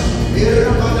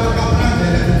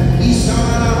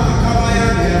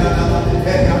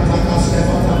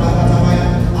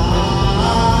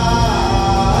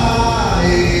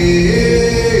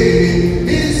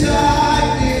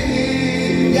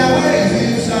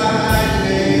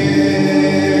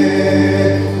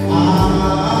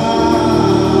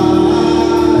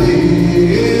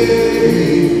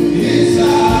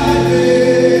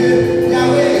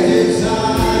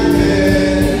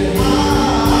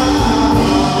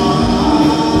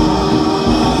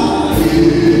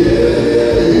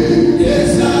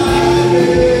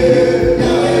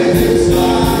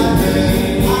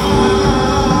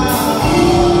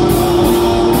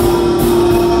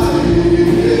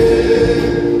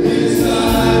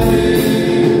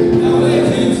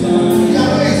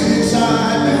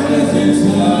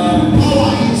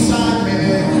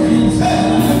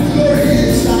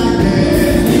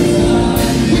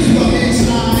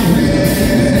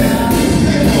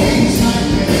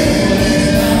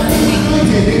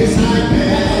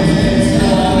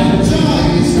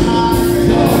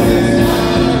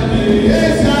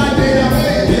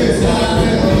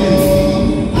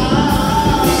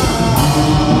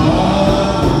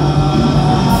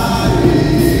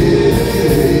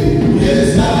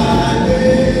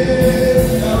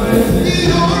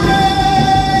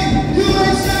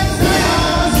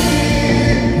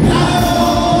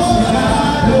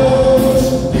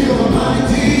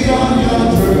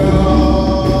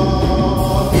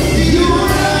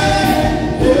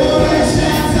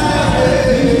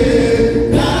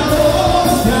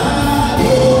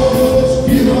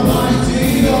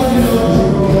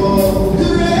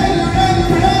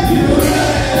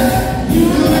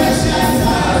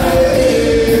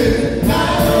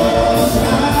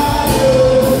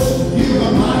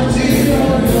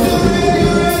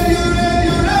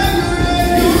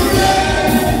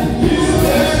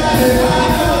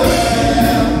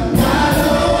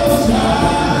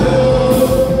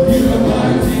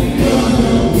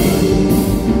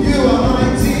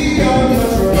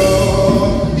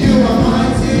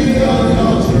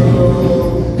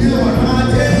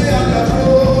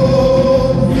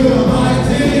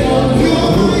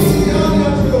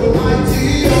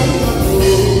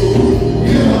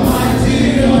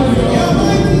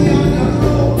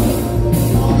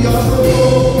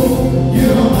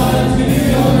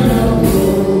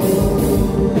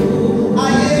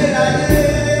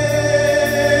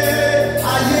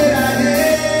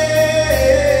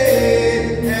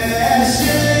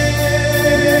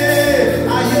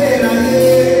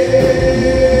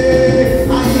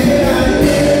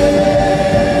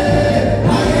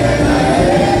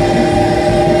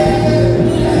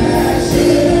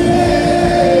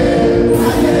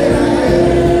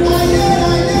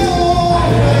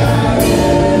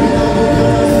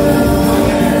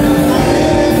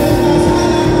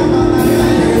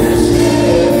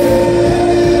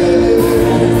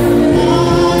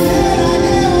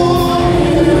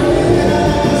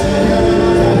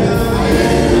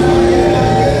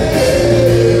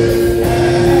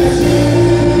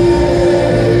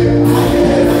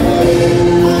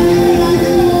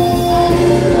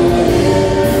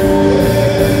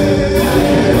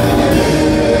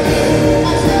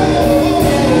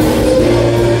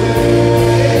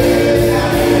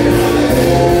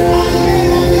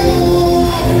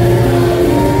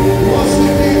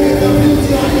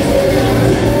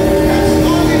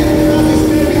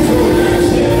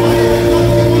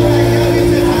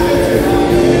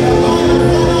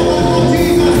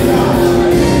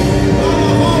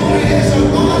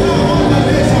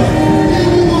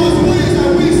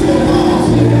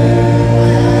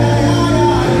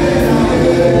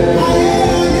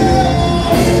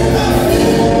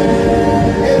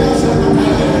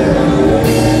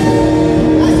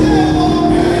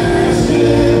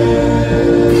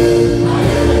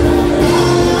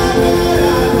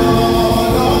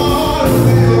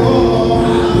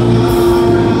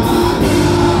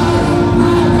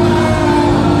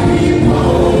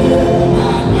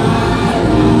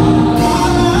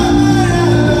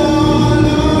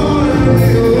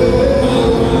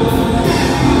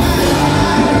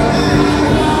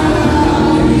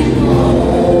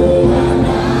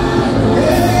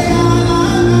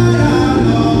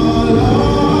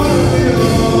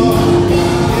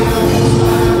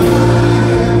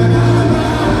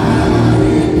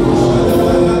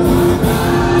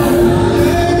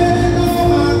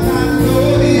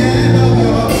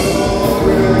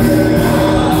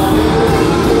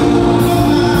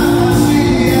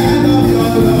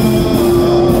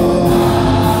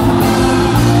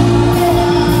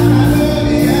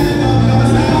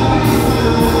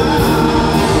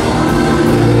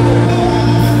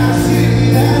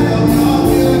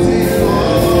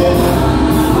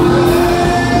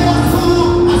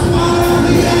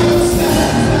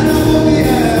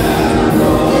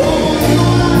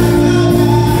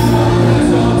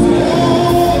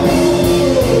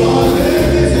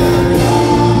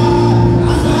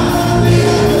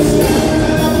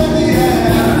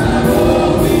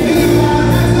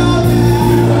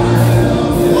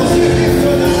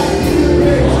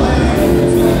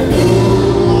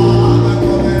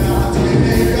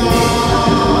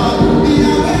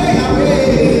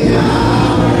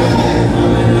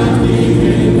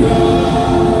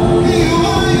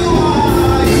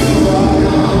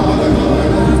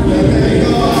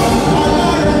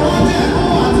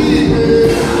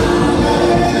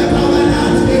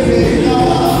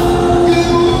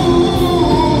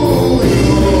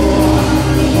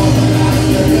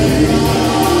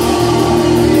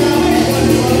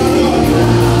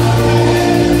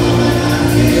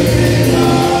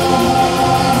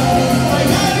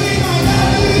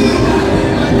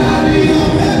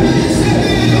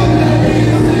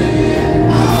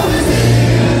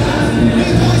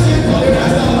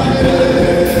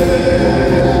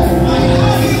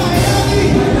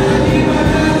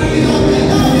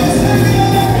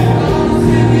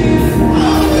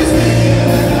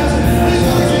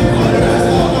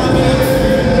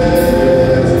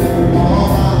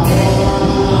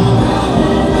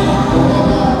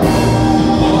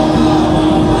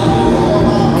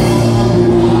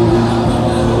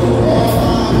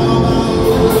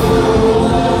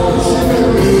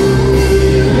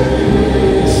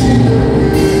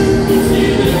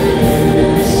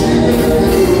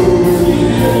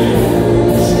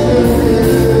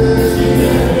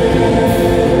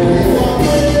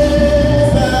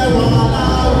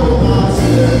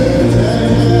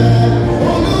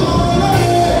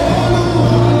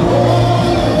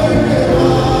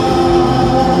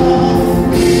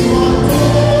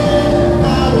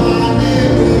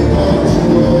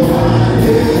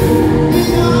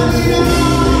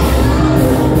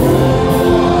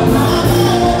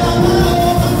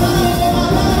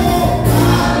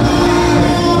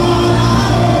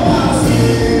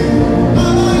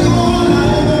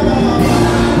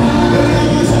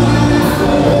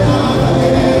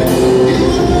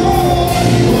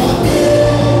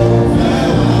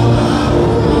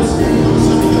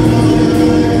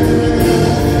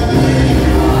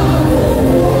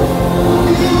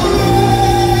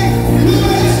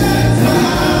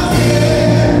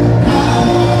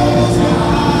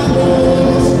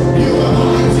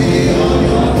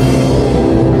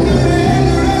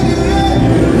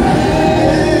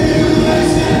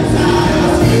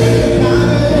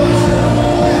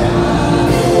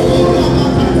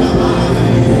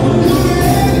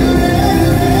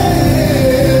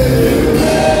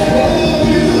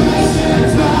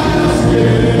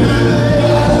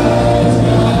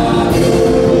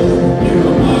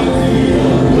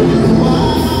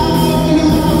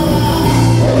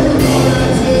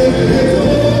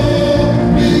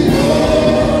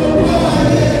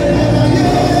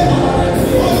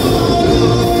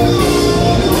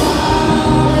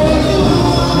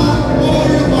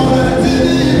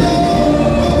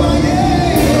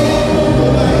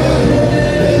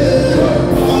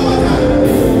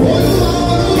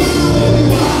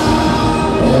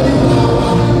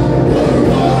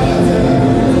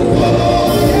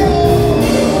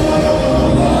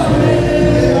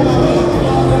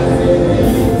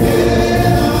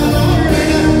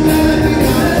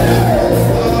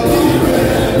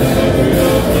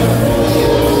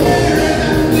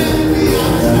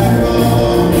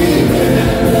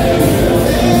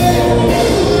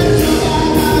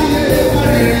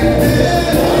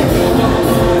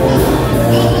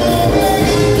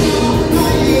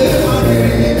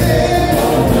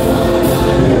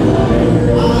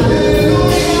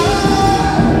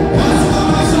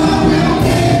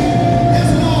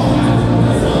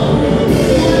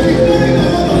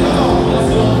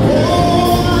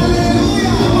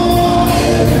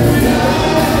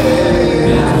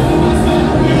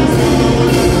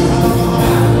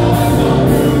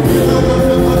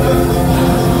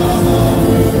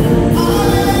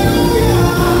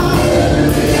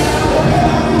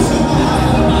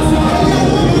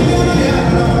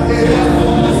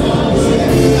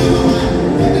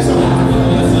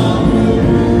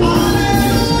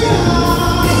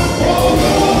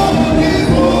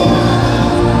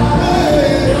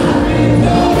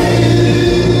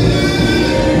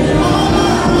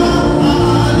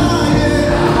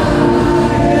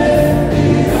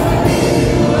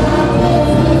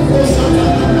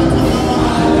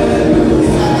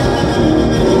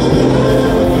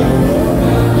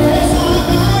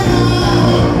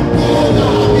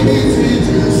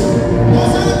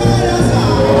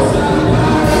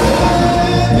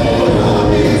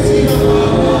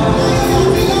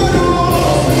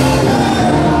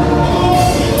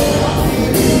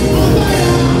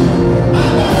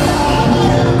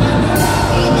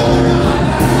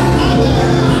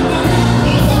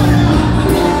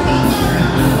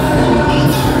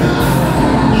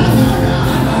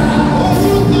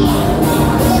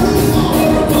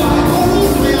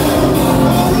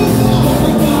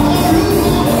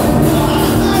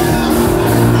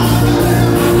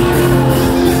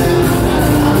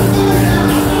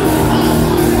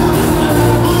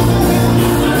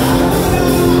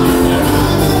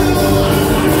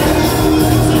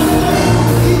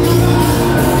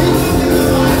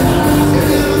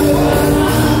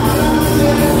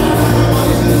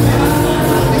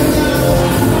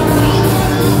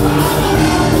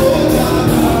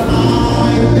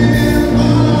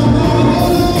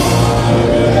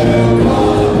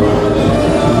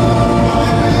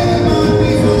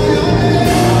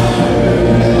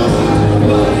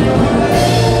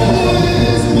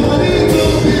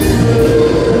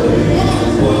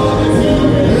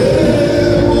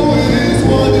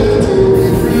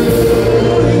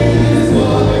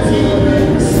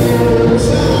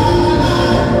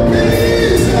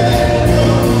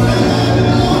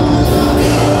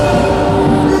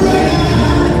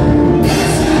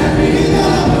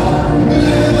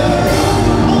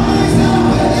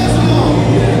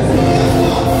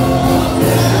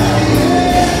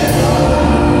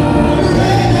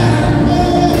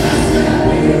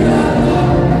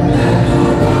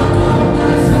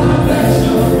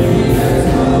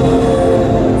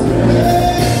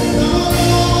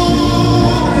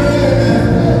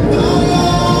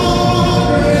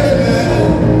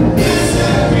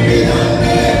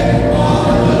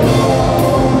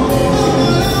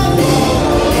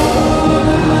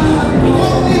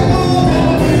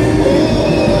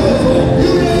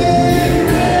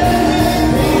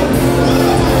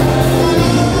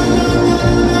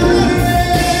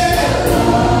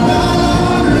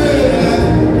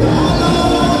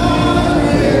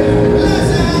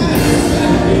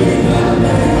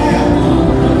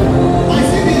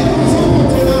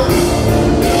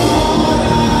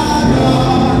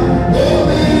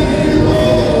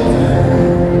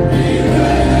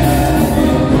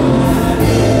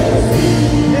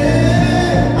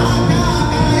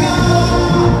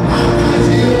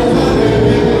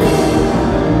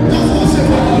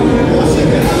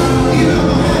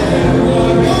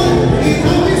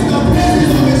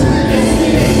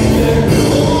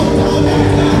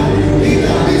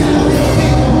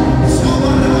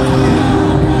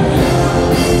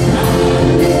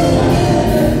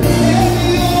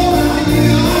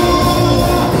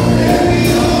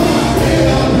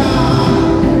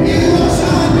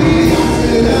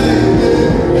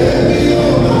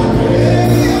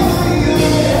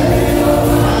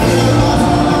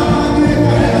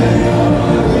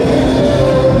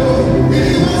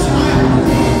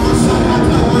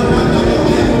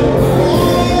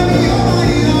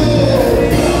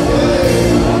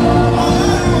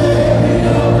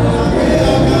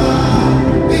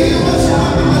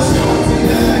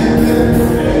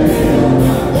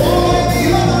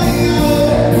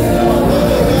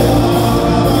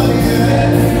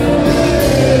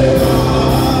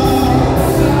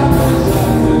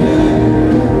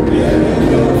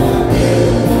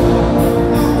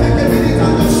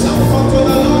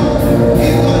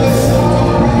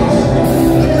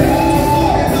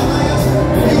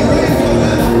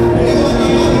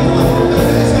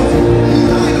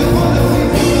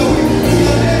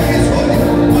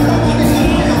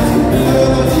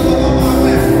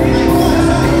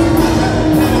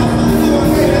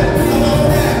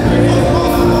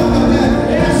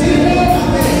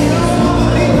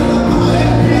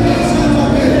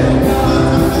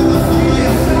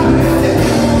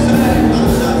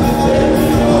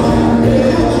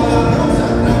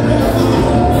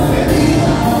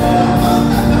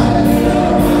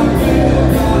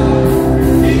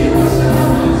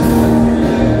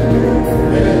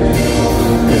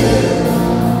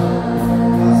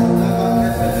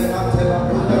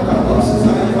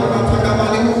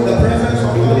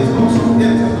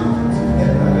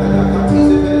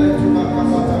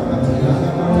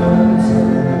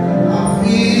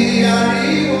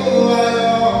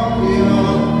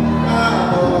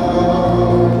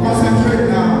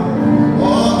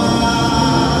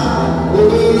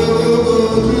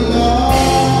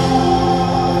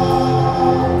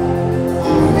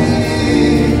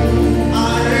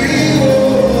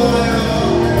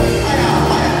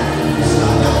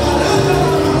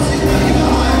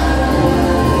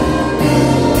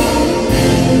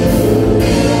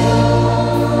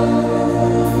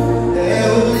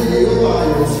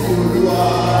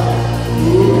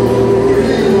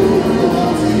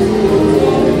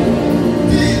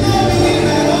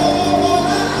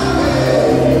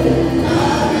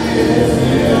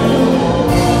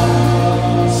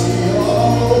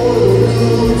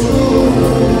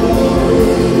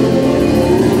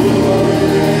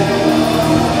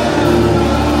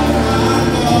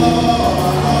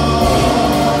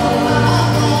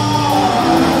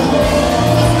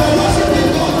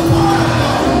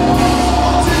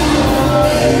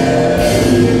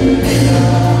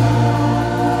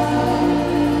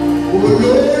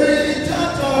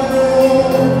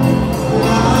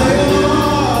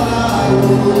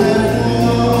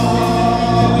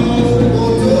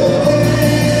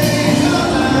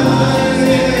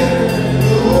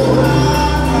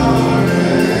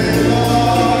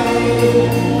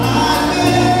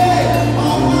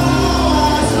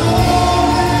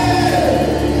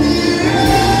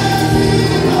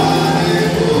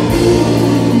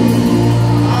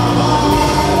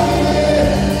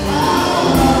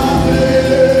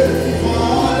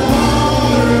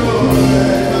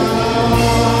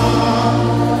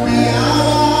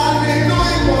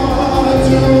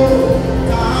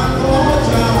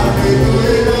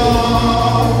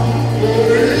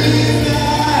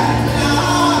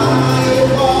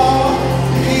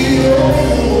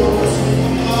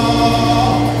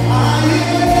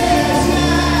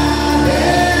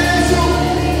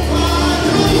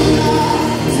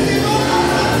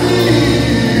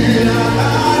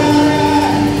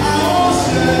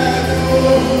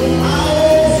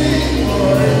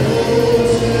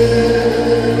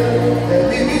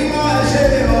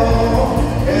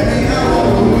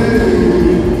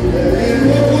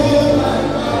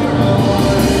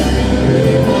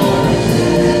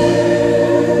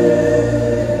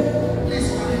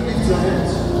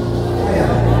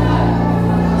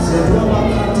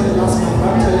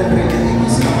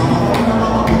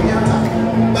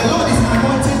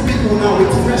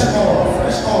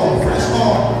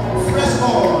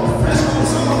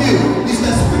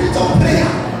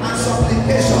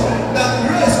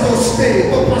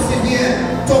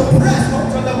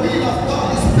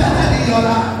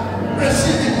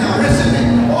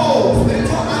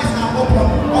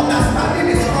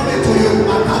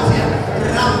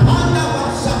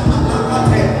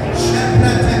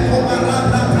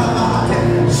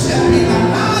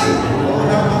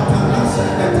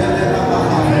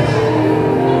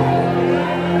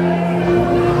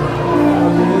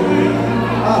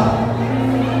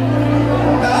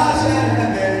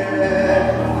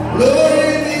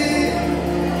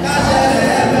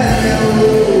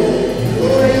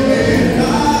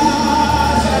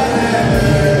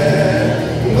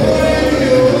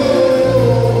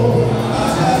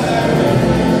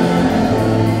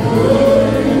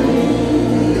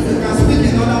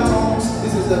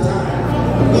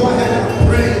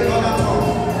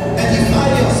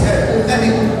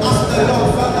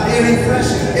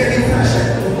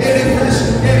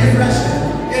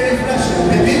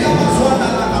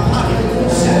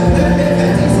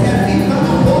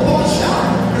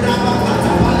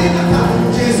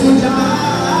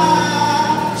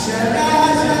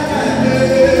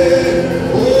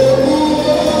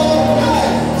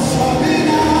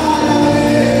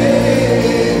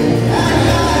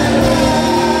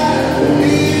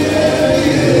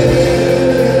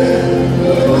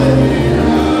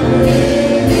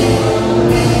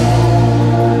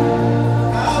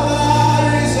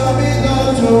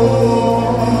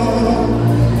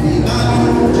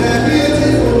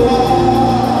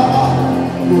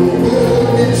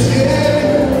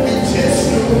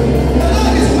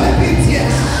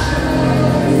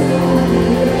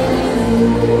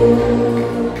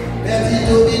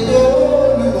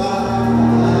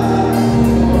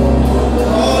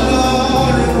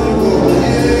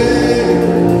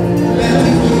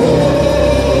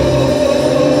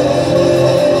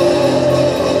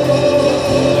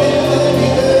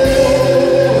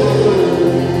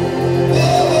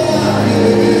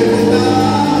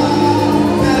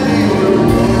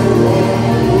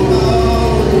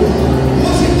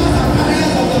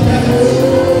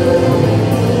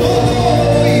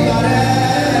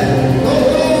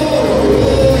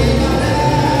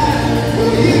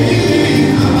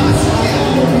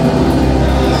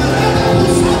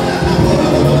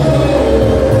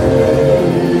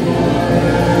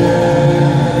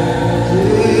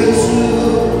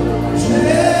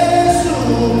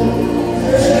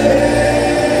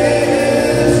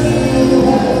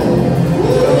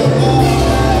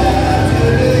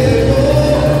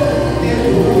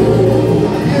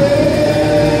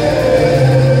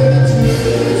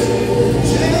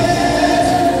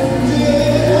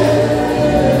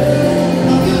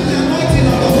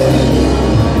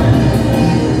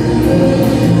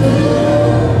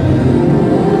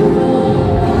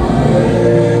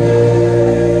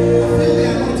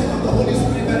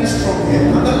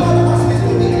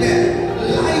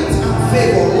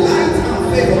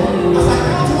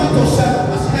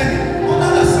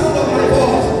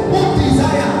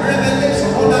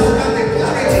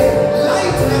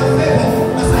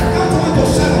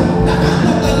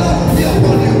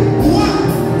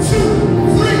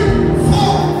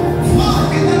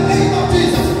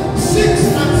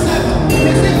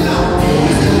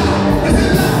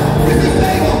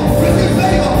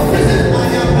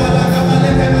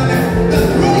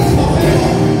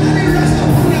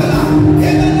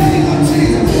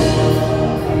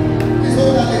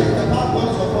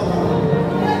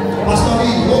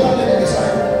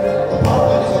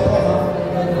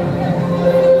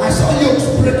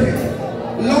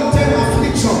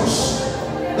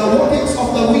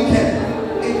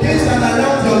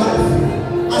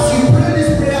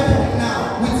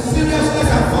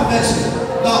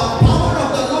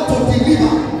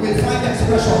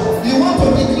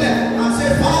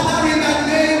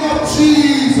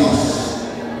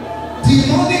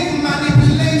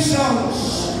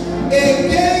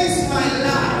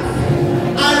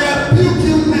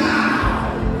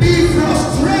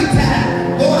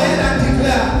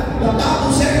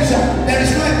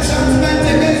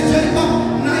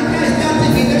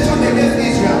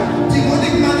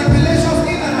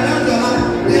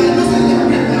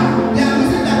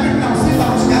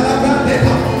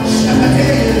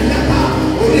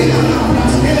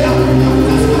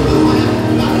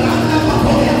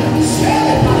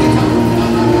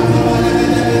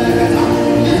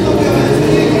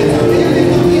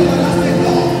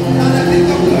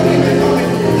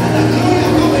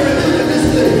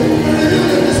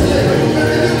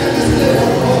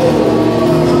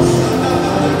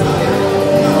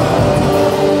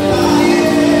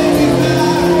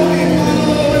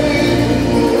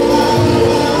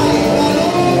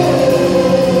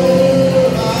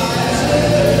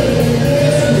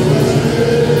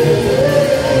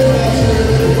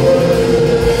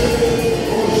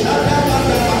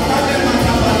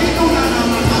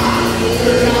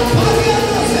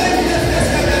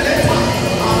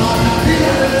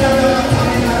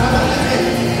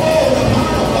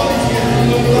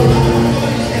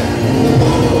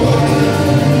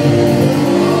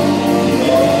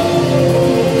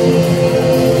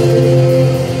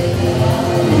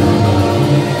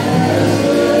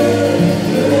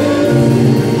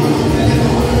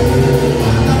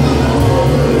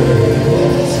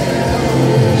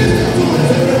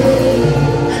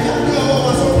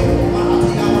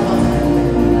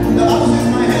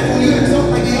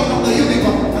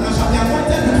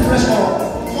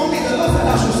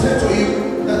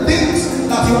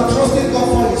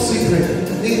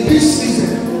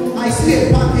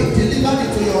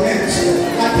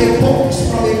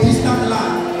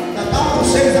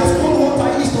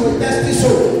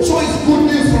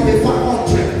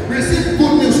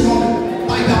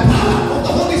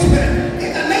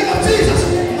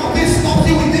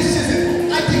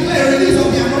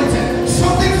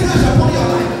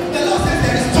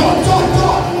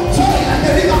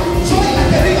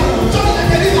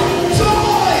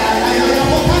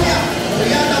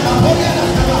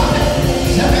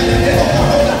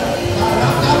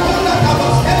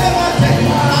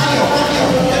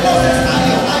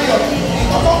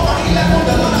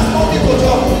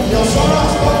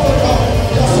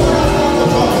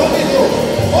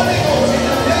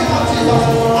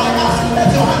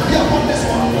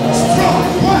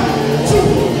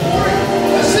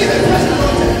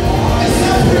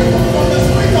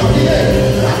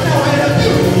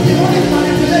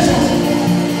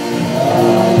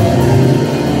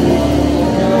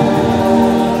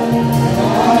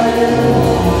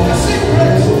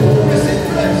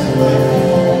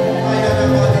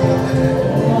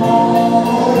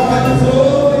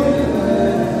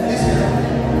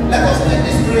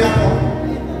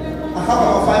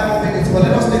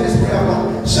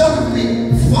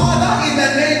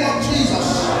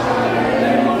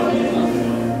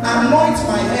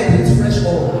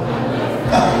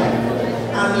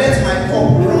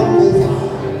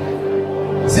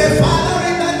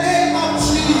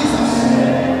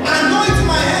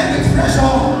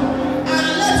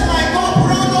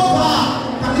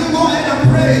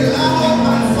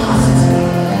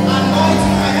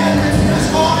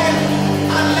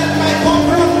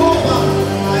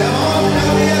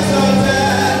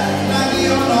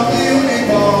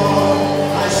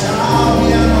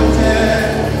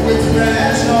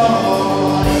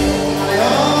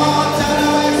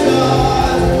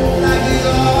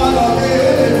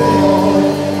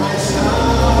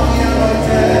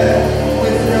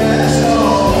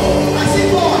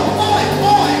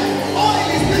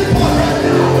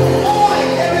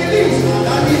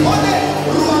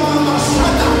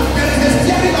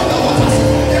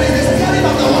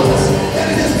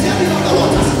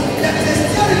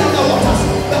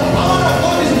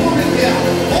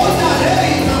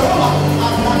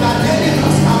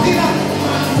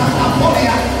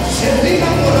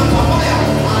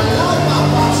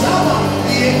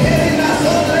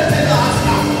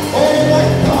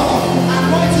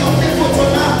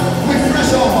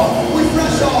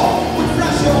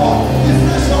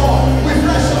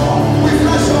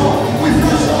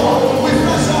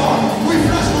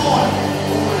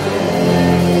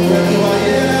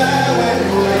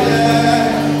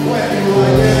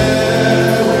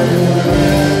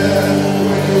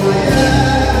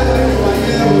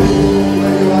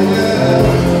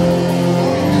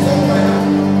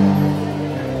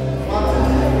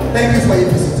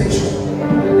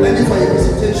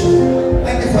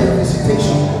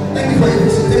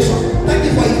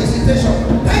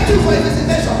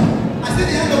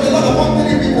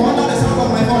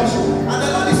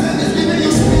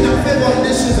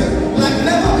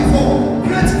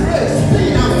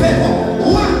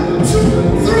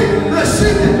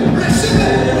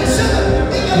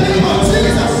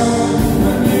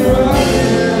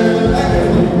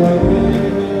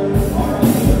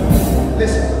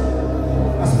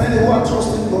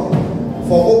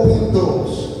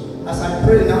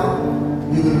 pray now,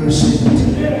 you will receive it.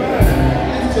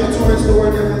 Lift your two hands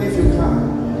toward heaven if you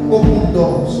can. Open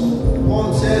doors.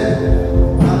 Paul said,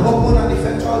 an open and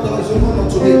effectual door is open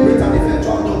unto me. Great and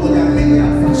effectual door, but there are many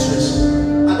adversaries.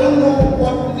 I don't know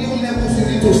what new levels you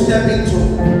need to step into,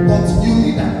 but you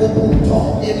need an open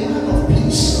door, a man of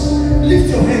peace. Lift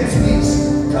your hands, please.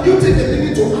 Can you take a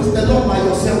minute to ask the Lord by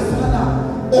yourself, Father,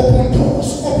 open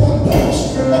doors, open doors,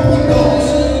 open doors,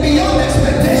 beyond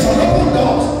expectation, open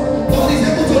doors. God is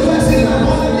able to do exceeding and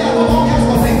abundantly above all we ask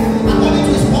for him, according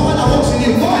to his power that works in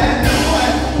you. Go ahead, go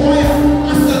ahead, go ahead.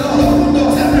 Ask the Lord, open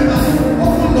doors, everybody.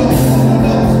 Open doors, open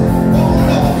doors, open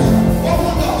doors,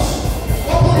 open doors,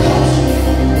 open doors,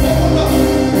 open doors.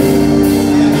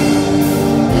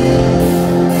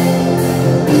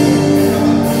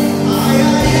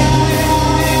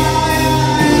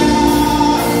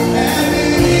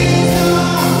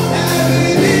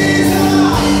 Every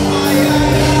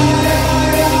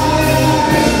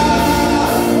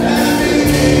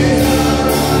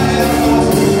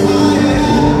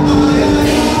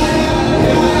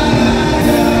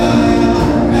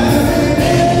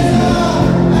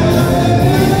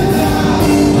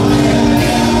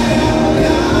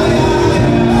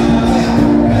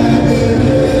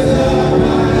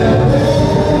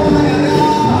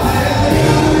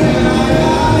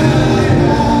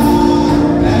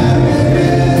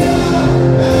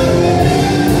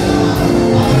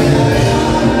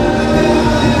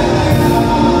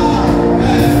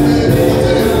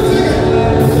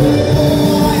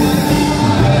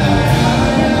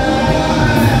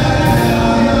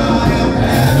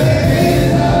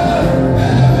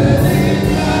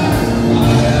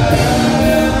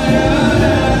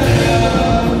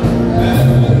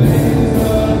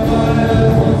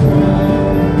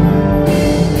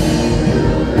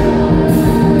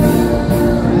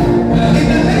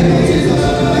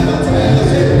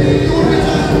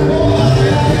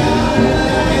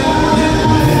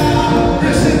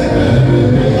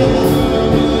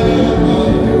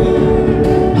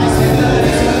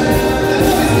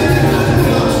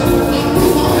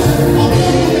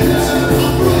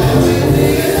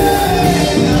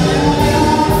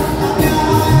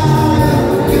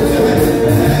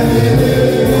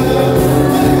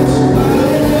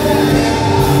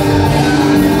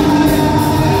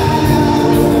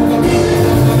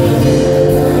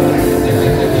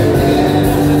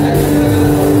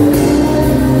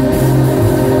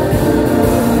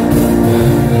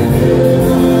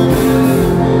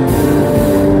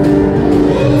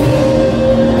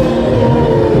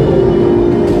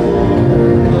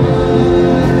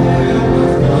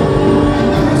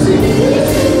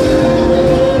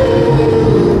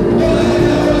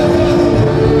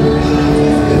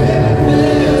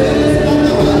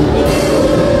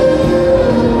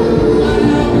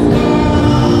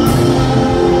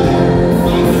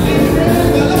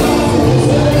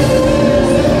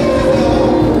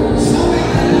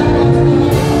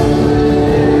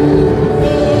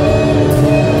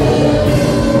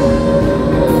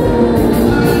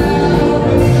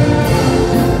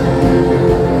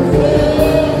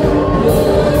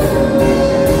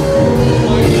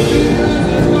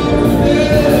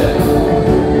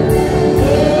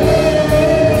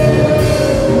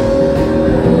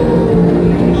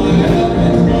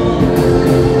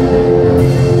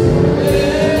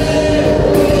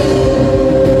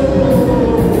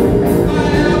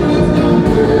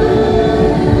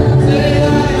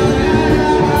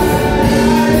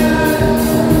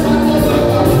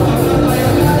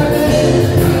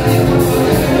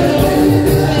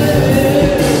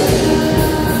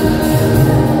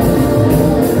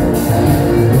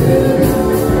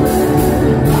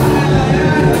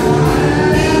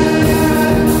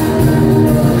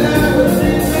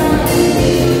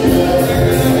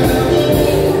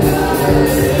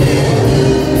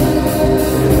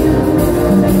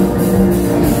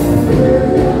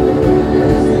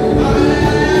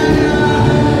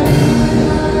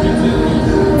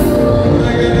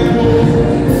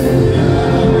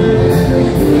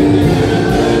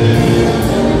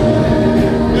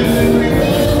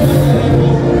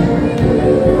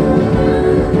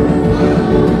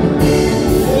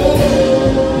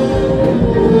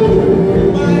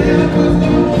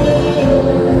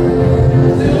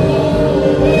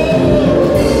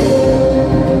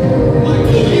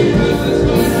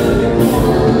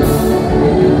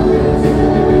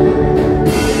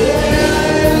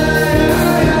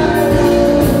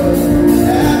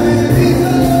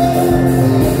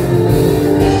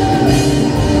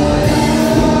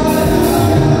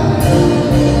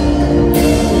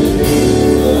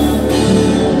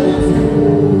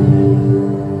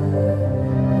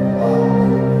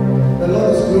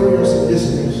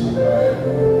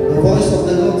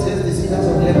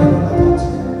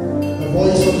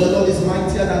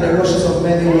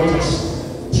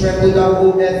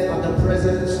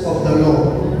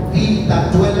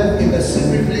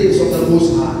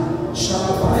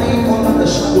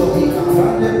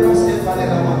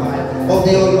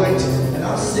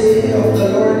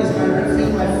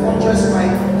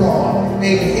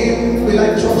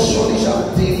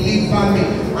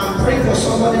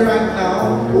somebody right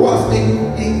now who has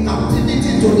been in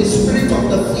captivity to the spirit of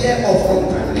the fear of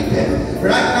untimely death.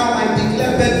 Right now, I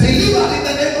declare that delivered in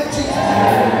the name of Jesus.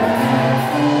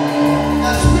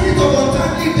 The spirit of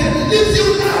untimely death leaves you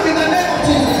now in the name of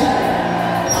Jesus.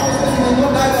 The Bible says you will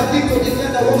not die but live to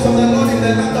declare the works of the Lord in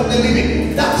the land of the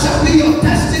living. That shall be your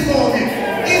testimony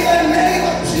in the name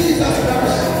of Jesus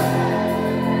Christ.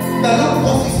 The Lord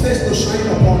causes his face to shine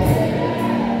upon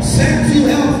you, sends you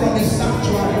help from his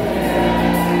sanctuary,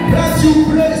 grants you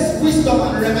grace, wisdom,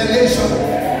 and revelation,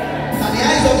 that the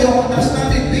eyes of your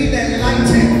understanding being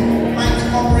enlightened might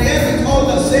comprehend with all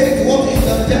the saints what is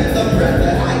the depth, the breadth,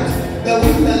 the height, the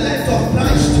width, the length of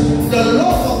Christ. The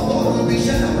love of God will be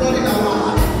shed abroad in our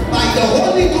heart by the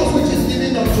Holy Ghost which is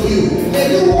given unto you.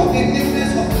 May you walk in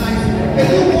newness of life. May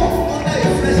you walk